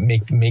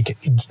make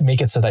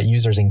it so that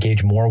users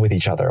engage more with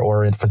each other?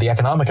 Or for the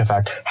economic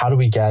effect, how do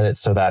we get it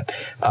so that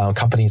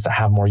companies that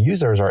have more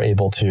users are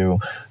able to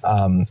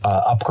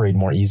upgrade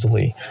more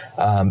easily?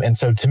 And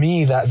so to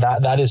me,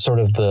 that is sort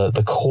of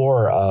the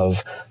core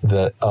of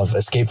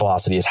escape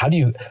velocity, is how do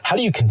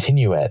you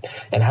continue it,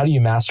 and how do you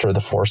master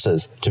the forces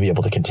to be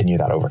able to continue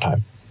that over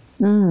time?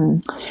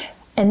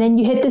 And then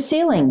you hit the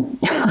ceiling.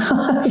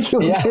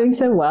 You're doing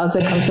so well as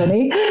a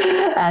company.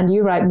 And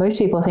you're right, most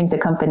people think the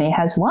company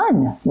has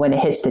won when it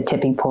hits the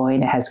tipping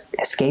point, it has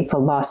escape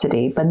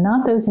velocity, but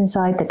not those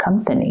inside the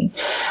company.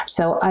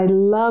 So I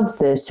love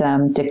this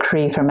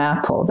decree from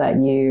Apple that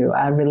you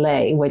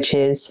relay, which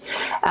is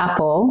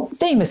Apple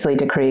famously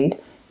decreed,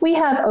 we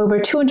have over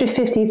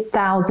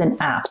 250,000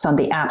 apps on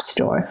the App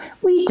Store.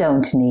 We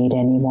don't need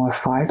any more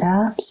fart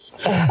apps.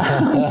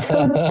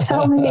 So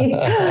tell me,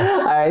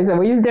 all right, so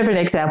we use a different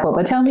example,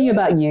 but tell me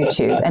about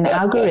YouTube and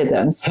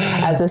algorithms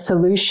as a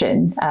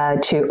solution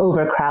to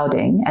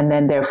overcrowding and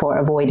then therefore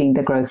avoiding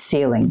the growth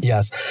ceiling.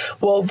 Yes.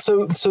 Well,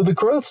 so the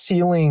growth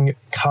ceiling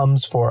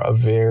comes for a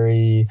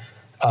very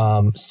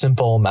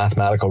simple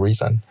mathematical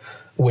reason,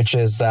 which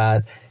is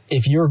that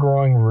if you're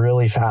growing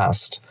really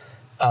fast,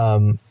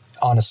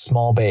 on a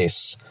small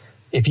base,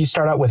 if you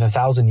start out with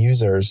 1,000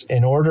 users,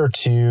 in order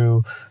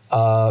to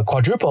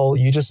quadruple,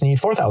 you just need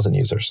 4,000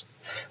 users.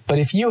 But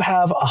if you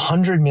have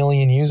 100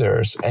 million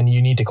users and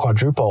you need to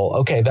quadruple,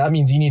 okay, that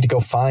means you need to go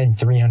find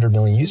 300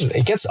 million users.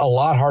 It gets a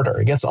lot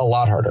harder.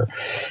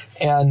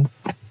 And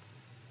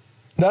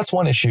that's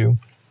one issue.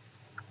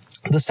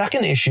 The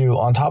second issue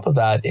on top of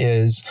that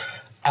is,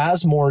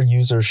 as more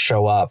users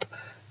show up,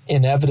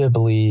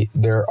 inevitably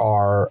there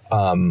are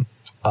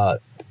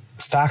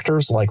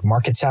factors like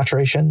market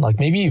saturation. Like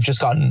maybe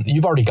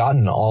you've already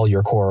gotten all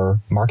your core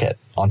market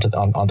onto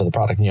the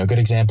product. A good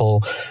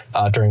example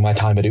during my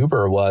time at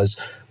Uber was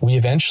we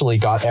eventually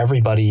got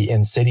everybody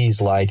in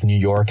cities like New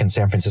York and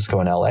San Francisco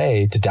and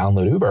LA to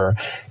download Uber.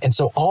 And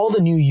so all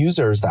the new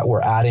users that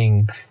were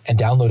adding and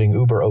downloading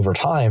Uber over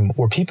time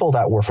were people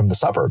that were from the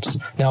suburbs.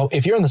 Now,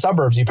 if you're in the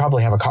suburbs, you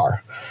probably have a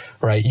car,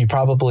 right? You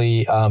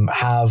probably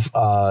have,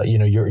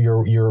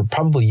 you're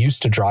probably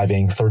used to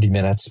driving 30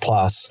 minutes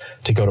plus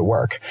to go to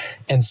work.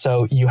 And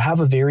so you have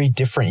a very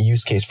different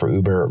use case for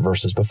Uber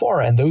versus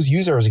before. And those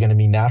users are going to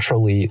be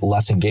naturally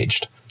less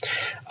engaged.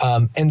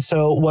 And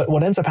so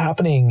what ends up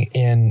happening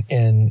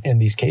in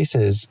these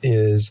cases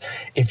is,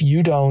 if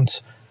you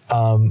don't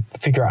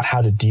figure out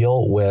how to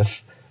deal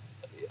with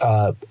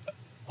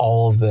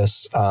all of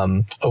this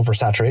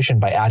oversaturation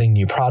by adding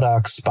new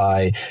products,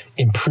 by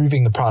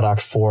improving the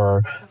product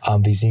for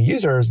these new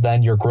users,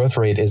 then your growth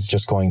rate is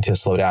just going to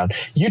slow down.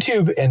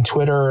 YouTube and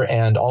Twitter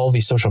and all of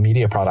these social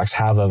media products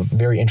have a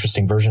very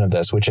interesting version of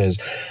this, which is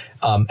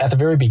at the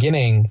very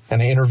beginning,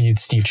 and I interviewed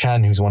Steve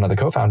Chen, who's one of the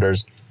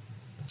co-founders,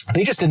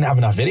 they just didn't have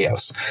enough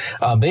videos.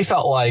 They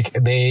felt like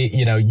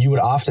you would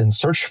often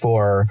search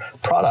for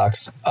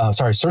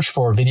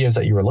videos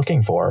that you were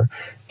looking for,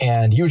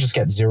 and you would just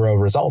get 0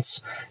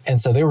 results. And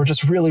so they were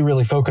just really,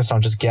 really focused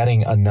on just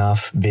getting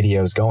enough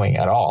videos going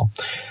at all.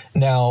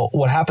 Now,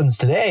 what happens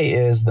today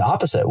is the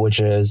opposite, which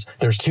is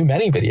there's too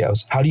many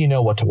videos. How do you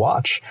know what to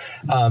watch?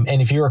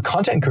 And if you're a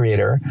content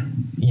creator,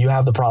 you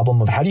have the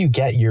problem of how do you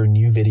get your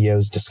new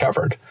videos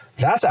discovered?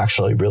 That's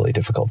actually really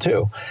difficult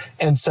too.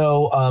 And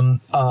so,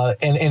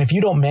 and if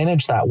you don't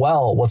manage that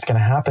well, what's going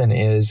to happen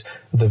is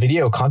the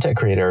video content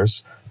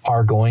creators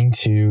are going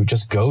to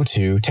just go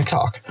to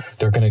TikTok.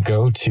 They're going to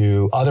go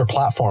to other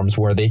platforms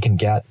where they can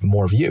get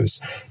more views.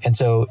 And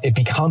so it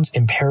becomes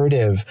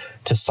imperative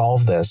to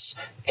solve this.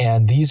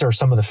 And these are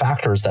some of the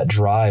factors that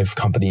drive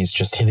companies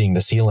just hitting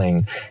the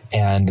ceiling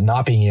and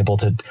not being able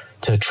to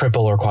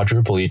triple or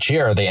quadruple each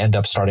year. They end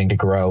up starting to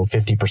grow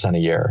 50% a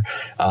year,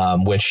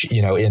 which,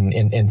 you know,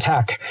 in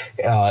tech,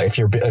 if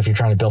you're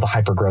trying to build a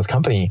hyper growth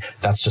company,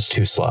 that's just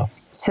too slow.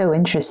 So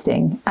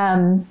interesting.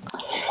 And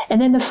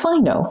then the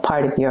final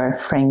part of your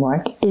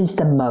framework is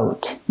the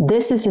moat.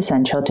 This is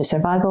essential to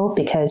survival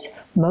because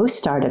most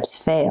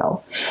startups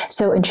fail.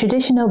 So in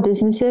traditional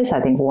businesses, I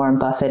think Warren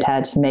Buffett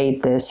has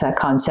made this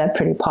concept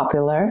pretty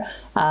popular.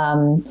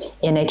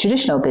 In a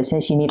traditional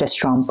business, you need a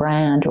strong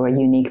brand or a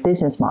unique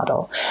business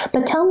model.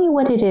 But tell me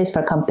what it is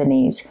for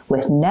companies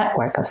with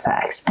network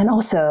effects, and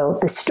also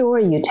the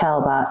story you tell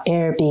about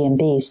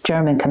Airbnb's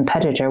German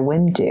competitor,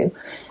 Wimdu.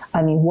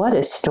 I mean, what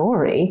a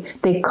story.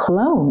 They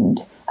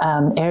cloned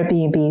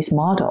Airbnb's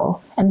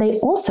model, and they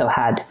also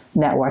had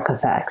network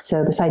effects.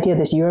 So this idea of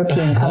this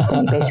European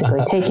company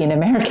basically taking an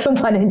American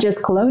one and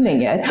just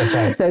cloning it. That's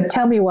right. So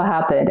tell me what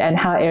happened and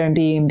how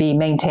Airbnb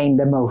maintained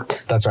the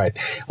moat. That's right.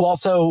 Well,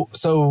 so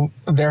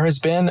there has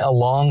been a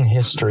long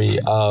history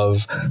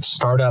of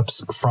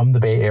startups from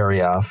the Bay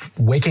Area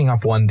waking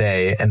up one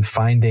day and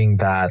finding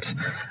that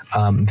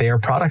their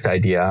product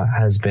idea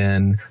has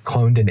been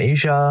cloned in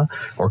Asia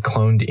or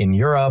cloned in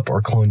Europe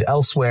or cloned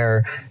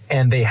elsewhere.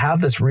 And they have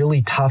this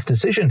really tough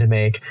decision to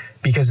make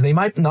because they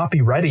might not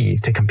be ready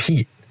to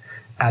compete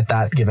at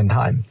that given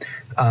time.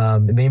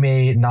 They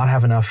may not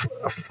have enough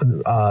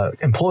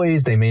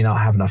employees. They may not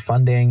have enough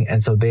funding.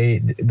 And so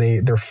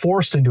they're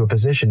forced into a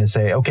position to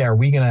say, okay, are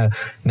we going to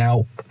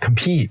now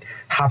compete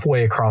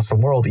halfway across the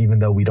world, even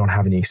though we don't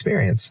have any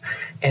experience?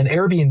 And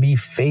Airbnb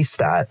faced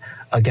that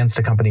against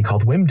a company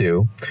called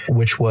Wimdu,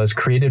 which was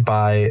created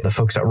by the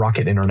folks at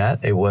Rocket Internet.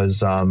 It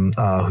was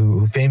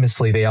who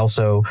famously, they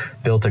also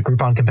built a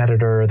Groupon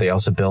competitor. They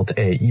also built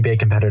a eBay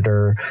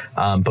competitor.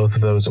 Both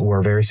of those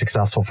were very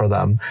successful for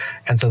them.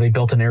 And so they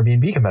built an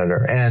Airbnb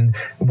competitor. And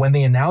when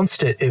they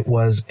announced it, it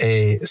was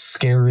a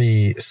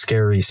scary,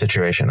 scary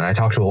situation. And I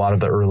talked to a lot of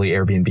the early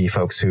Airbnb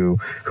folks who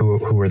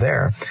were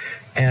there.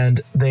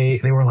 And they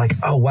were like,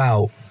 oh,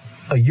 wow,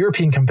 a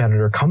European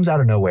competitor comes out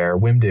of nowhere,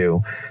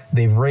 Wimdu.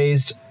 They've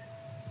raised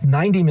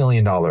 $90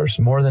 million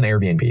more than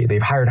Airbnb.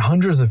 They've hired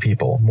hundreds of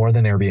people more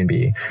than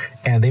Airbnb,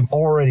 and they've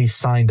already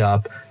signed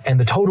up. And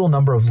the total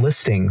number of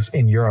listings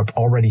in Europe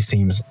already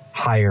seems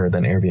higher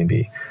than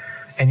Airbnb.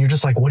 And you're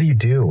just like, what do you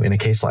do in a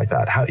case like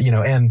that? How, you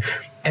know, and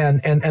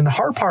the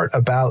hard part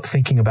about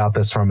thinking about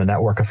this from a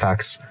network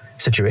effects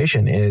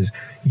situation is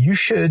you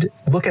should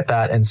look at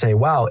that and say,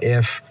 wow,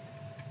 if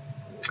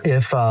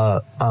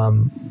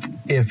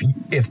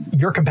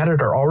your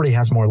competitor already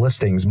has more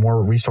listings,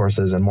 more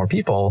resources, and more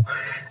people,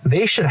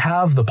 they should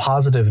have the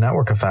positive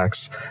network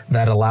effects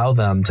that allow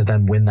them to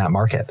then win that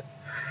market.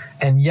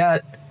 And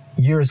yet,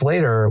 years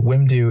later,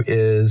 Wimdu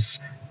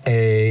is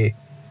a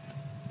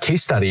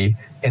case study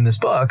in this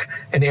book,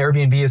 and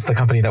Airbnb is the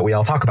company that we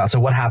all talk about. So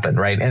what happened,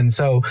 right? And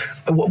so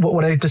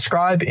what I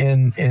describe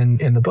in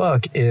the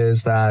book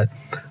is that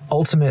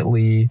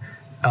ultimately,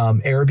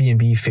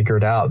 Airbnb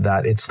figured out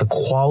that it's the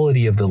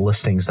quality of the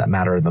listings that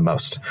matter the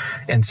most.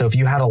 And so if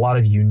you had a lot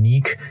of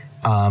unique,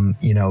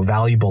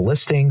 valuable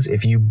listings,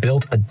 if you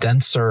built a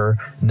denser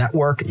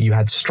network, you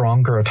had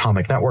stronger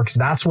atomic networks,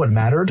 that's what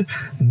mattered,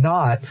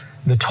 not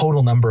the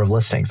total number of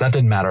listings. That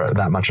didn't matter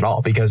that much at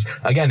all. Because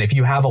again, if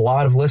you have a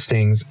lot of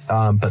listings,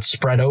 but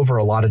spread over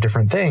a lot of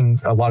different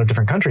things, a lot of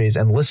different countries,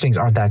 and listings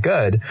aren't that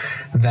good,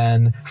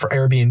 then for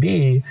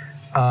Airbnb,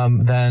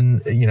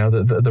 then, you know,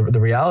 the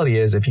reality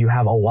is if you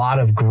have a lot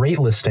of great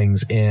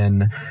listings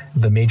in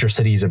the major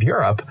cities of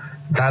Europe,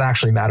 that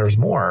actually matters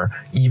more,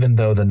 even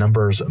though the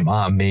numbers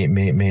may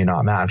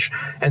not match.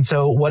 And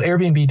so what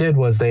Airbnb did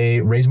was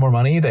they raised more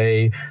money.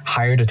 They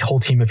hired a whole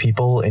team of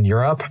people in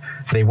Europe.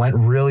 They went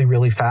really,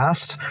 really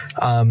fast.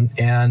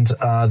 And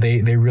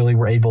they really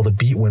were able to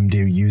beat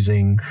Wimdu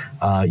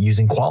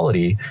using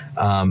quality,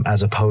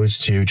 as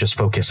opposed to just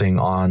focusing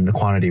on the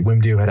quantity.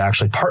 Wimdu had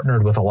actually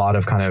partnered with a lot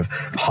of kind of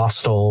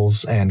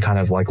hostels and kind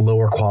of like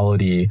lower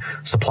quality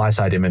supply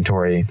side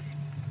inventory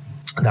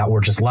that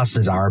were just less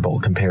desirable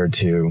compared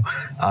to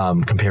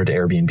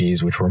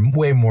Airbnb's, which were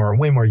way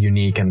more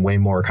unique and way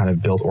more kind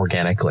of built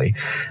organically.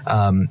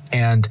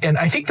 And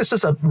I think this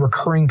is a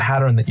recurring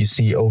pattern that you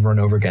see over and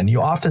over again.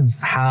 You often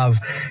have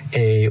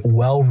a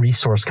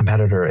well-resourced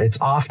competitor. It's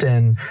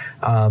often,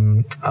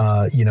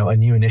 a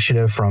new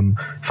initiative from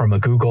a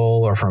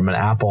Google or from an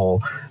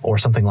Apple or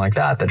something like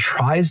that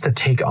tries to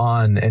take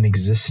on an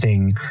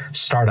existing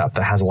startup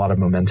that has a lot of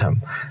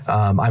momentum.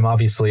 I'm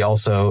obviously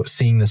also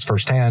seeing this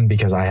firsthand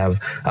because I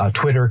have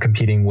Twitter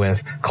competing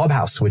with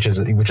Clubhouse, which is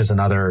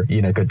another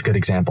good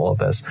example of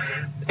this.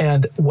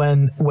 And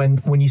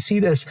when you see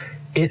this,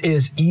 it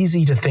is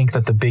easy to think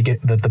that the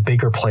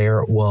bigger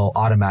player will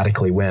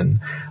automatically win.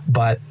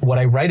 But what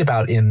I write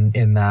about in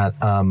that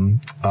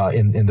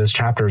in those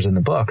chapters in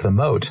the book, The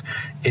Moat,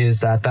 is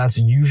that that's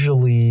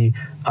usually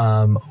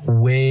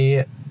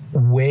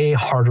way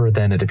harder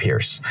than it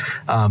appears,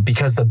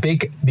 because the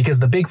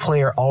big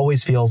player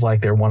always feels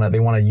like they want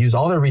to use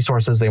all their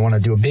resources. They want to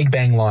do a big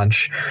bang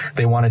launch.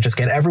 They want to just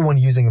get everyone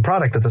using the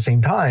product at the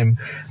same time,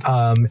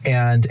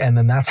 and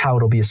then that's how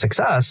it'll be a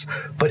success.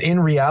 But in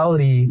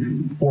reality,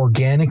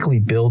 organically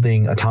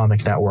building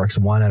atomic networks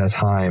one at a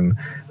time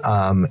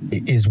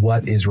is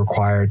what is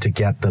required to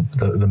get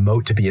the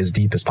moat to be as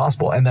deep as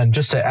possible. And then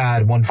just to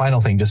add one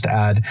final thing, to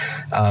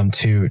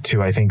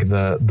I think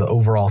the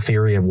overall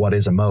theory of what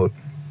is a moat.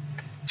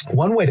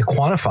 One way to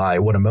quantify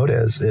what a moat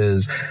is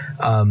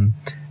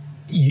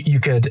you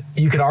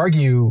could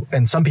argue,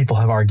 and some people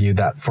have argued,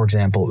 that, for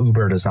example,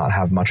 Uber does not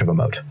have much of a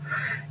moat.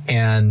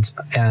 And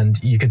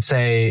you could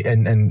say,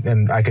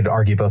 and I could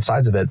argue both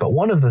sides of it, but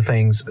one of the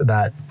things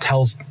that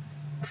tells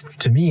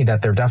to me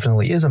that there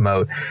definitely is a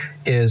moat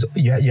is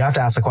you have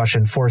to ask the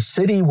question, for a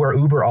city where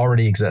Uber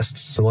already exists.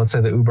 So let's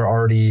say that Uber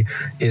already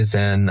is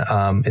in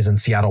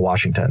Seattle,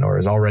 Washington, or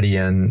is already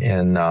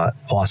in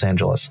Los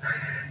Angeles.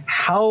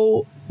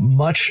 How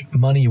much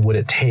money would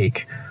it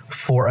take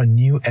for a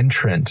new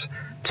entrant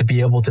to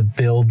be able to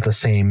build the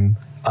same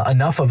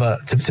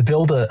to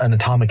build an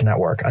atomic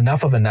network,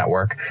 enough of a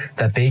network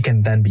that they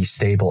can then be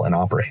stable and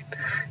operate?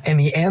 And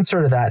the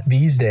answer to that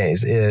these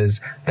days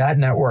is that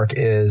network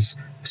is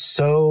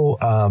so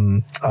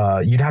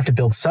you'd have to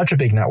build such a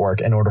big network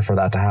in order for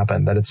that to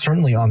happen, that it's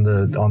certainly on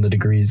the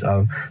degrees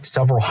of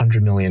several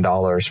 $100 million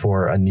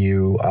for a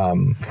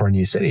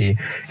new city.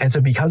 And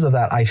so because of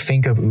that, I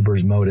think of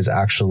Uber's moat as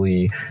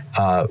actually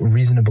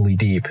reasonably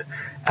deep,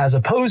 as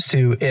opposed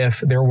to if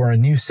there were a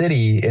new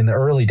city in the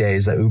early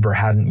days that Uber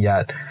hadn't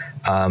yet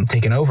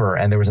taken over,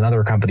 and there was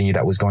another company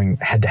that was going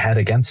head to head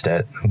against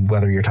it,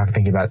 whether you're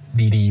thinking about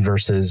Didi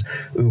versus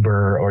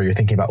Uber, or you're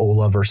thinking about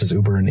Ola versus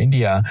Uber in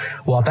India.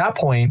 Well, at that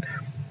point,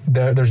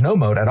 there's no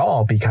moat at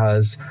all,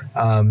 because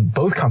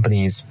both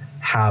companies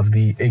have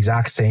the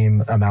exact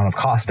same amount of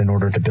cost in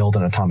order to build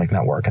an atomic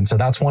network. And so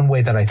that's one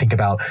way that I think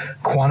about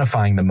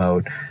quantifying the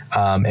moat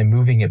and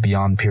moving it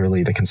beyond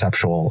purely the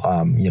conceptual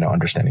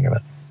understanding of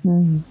it.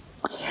 Mm.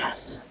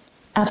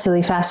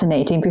 Absolutely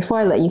fascinating. Before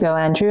I let you go,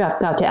 Andrew, I've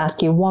got to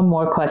ask you one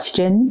more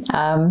question.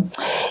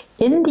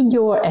 In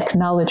your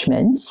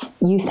acknowledgements,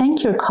 you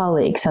thank your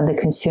colleagues on the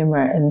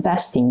consumer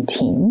investing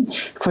team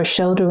for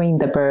shouldering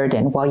the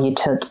burden while you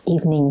took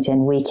evenings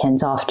and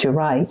weekends off to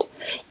write.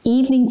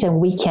 Evenings and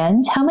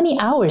weekends, how many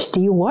hours do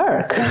you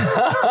work?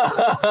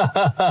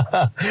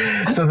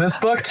 So this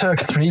book took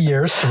 3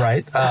 years to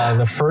write.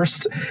 The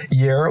first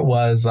year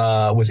was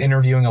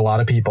interviewing a lot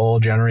of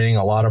people, generating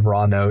a lot of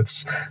raw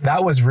notes.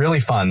 That was really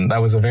fun.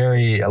 That was a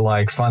very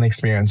fun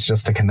experience,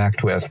 just to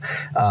connect with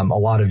a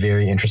lot of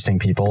very interesting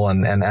people.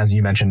 And as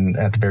you mentioned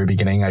at the very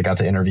beginning, I got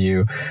to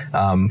interview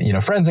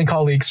friends and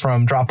colleagues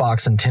from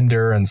Dropbox and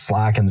Tinder and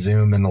Slack and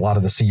Zoom, and a lot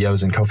of the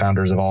CEOs and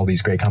co-founders of all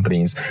these great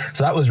companies.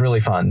 So that was really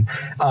fun.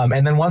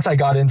 And then once I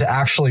got into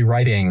actually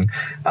writing,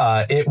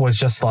 it was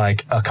just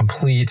like a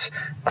complete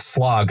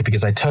slog,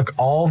 because I took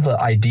all the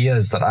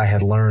ideas that I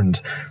had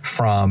learned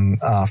from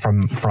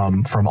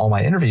all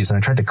my interviews, and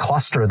I tried to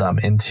cluster them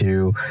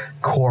into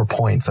core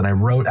points. And I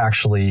wrote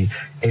actually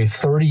a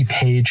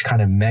 30-page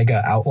kind of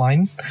mega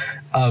outline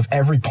of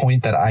every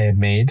point that I had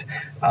made,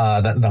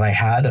 that I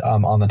had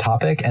on the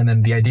topic. And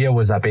then the idea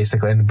was that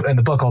basically, and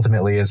the book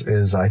ultimately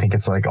is I think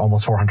it's like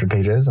almost 400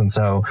 pages. And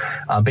so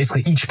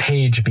basically each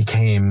page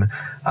became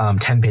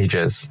 10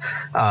 pages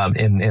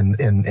in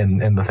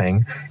the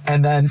thing.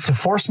 And then to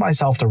force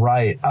myself to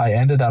write, I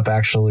ended up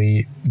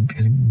actually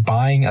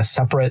buying a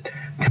separate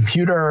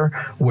computer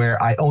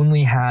where I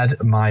only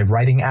had my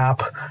writing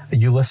app,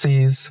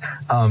 Ulysses,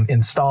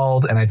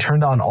 installed, and I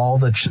turned on all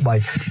the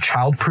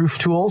child-proof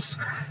tools,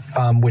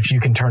 which you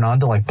can turn on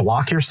to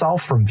block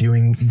yourself from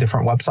viewing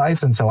different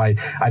websites. And so I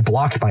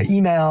blocked my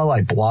email,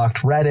 I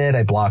blocked Reddit,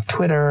 I blocked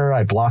Twitter,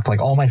 I blocked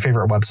all my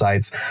favorite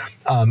websites.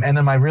 And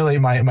then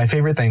my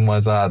favorite thing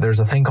was, there's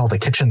a thing called a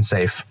kitchen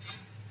safe,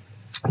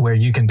 where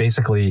you can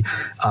basically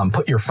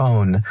put your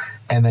phone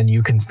and then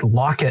you can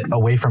lock it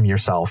away from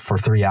yourself for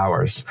 3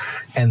 hours.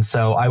 And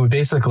so I would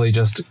basically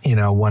just,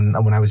 when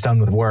I was done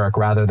with work,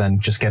 rather than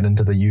just get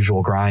into the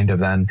usual grind of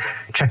then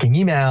checking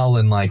email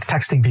and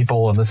texting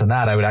people and this and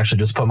that, I would actually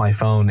just put my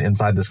phone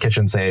inside this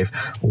kitchen safe,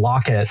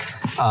 lock it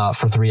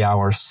for 3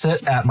 hours,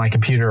 sit at my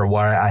computer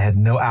where I had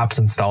no apps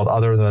installed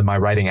other than my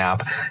writing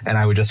app, and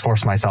I would just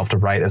force myself to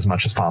write as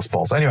much as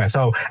possible. So anyway,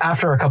 so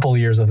after a couple of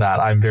years of that,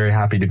 I'm very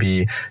happy to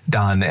be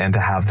done and to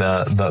have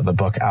the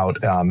book out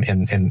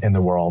in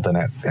the world,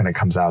 and it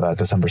comes out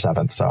December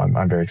 7th. So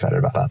I'm very excited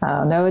about that.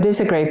 Oh, no, it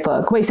is a great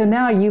book. Wait, so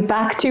now are you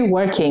back to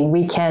working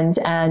weekends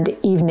and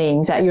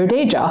evenings at your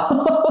day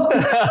job?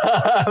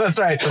 That's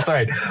right.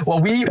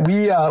 Well,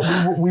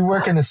 we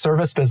work in a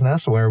service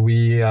business where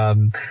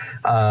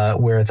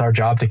where it's our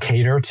job to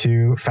cater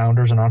to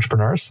founders and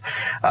entrepreneurs.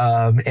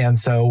 And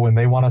so when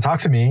they want to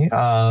talk to me,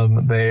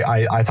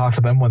 I talk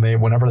to them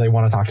whenever they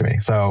want to talk to me.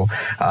 So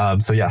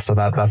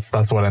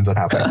that's what ends up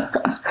happening.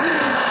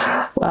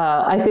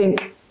 I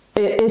think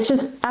it's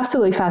just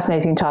absolutely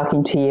fascinating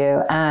talking to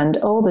you, and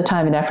all the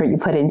time and effort you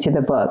put into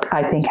the book,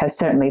 I think, has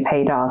certainly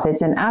paid off.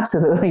 It's an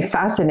absolutely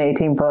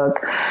fascinating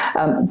book,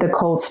 The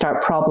Cold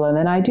Start Problem.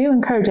 And I do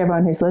encourage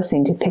everyone who's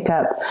listening to pick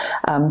up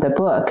the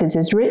book, because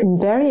it's written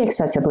very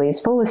accessibly.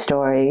 It's full of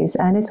stories,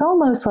 and it's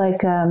almost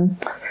like,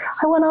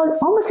 I want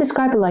to almost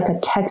describe it like a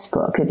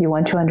textbook if you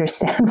want to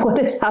understand what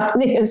is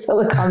happening in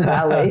Silicon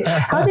Valley.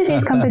 How did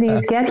these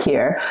companies get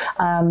here?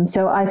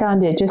 So I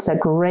found it just a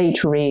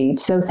great read.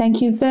 So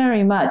thank you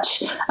very much,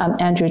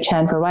 Andrew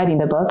Chen, for writing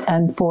the book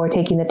and for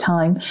taking the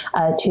time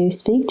to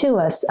speak to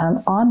us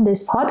on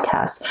this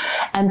podcast.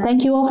 And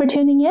thank you all for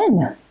tuning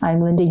in. I'm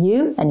Linda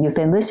Yu, and you've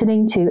been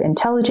listening to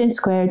Intelligence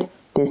Squared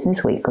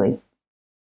Business Weekly.